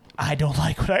 I don't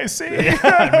like what I see.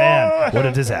 man, what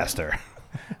a disaster.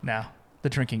 No. The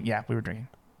drinking. Yeah, we were drinking.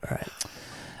 All right.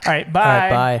 All right. Bye. All right,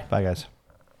 bye. Bye, guys.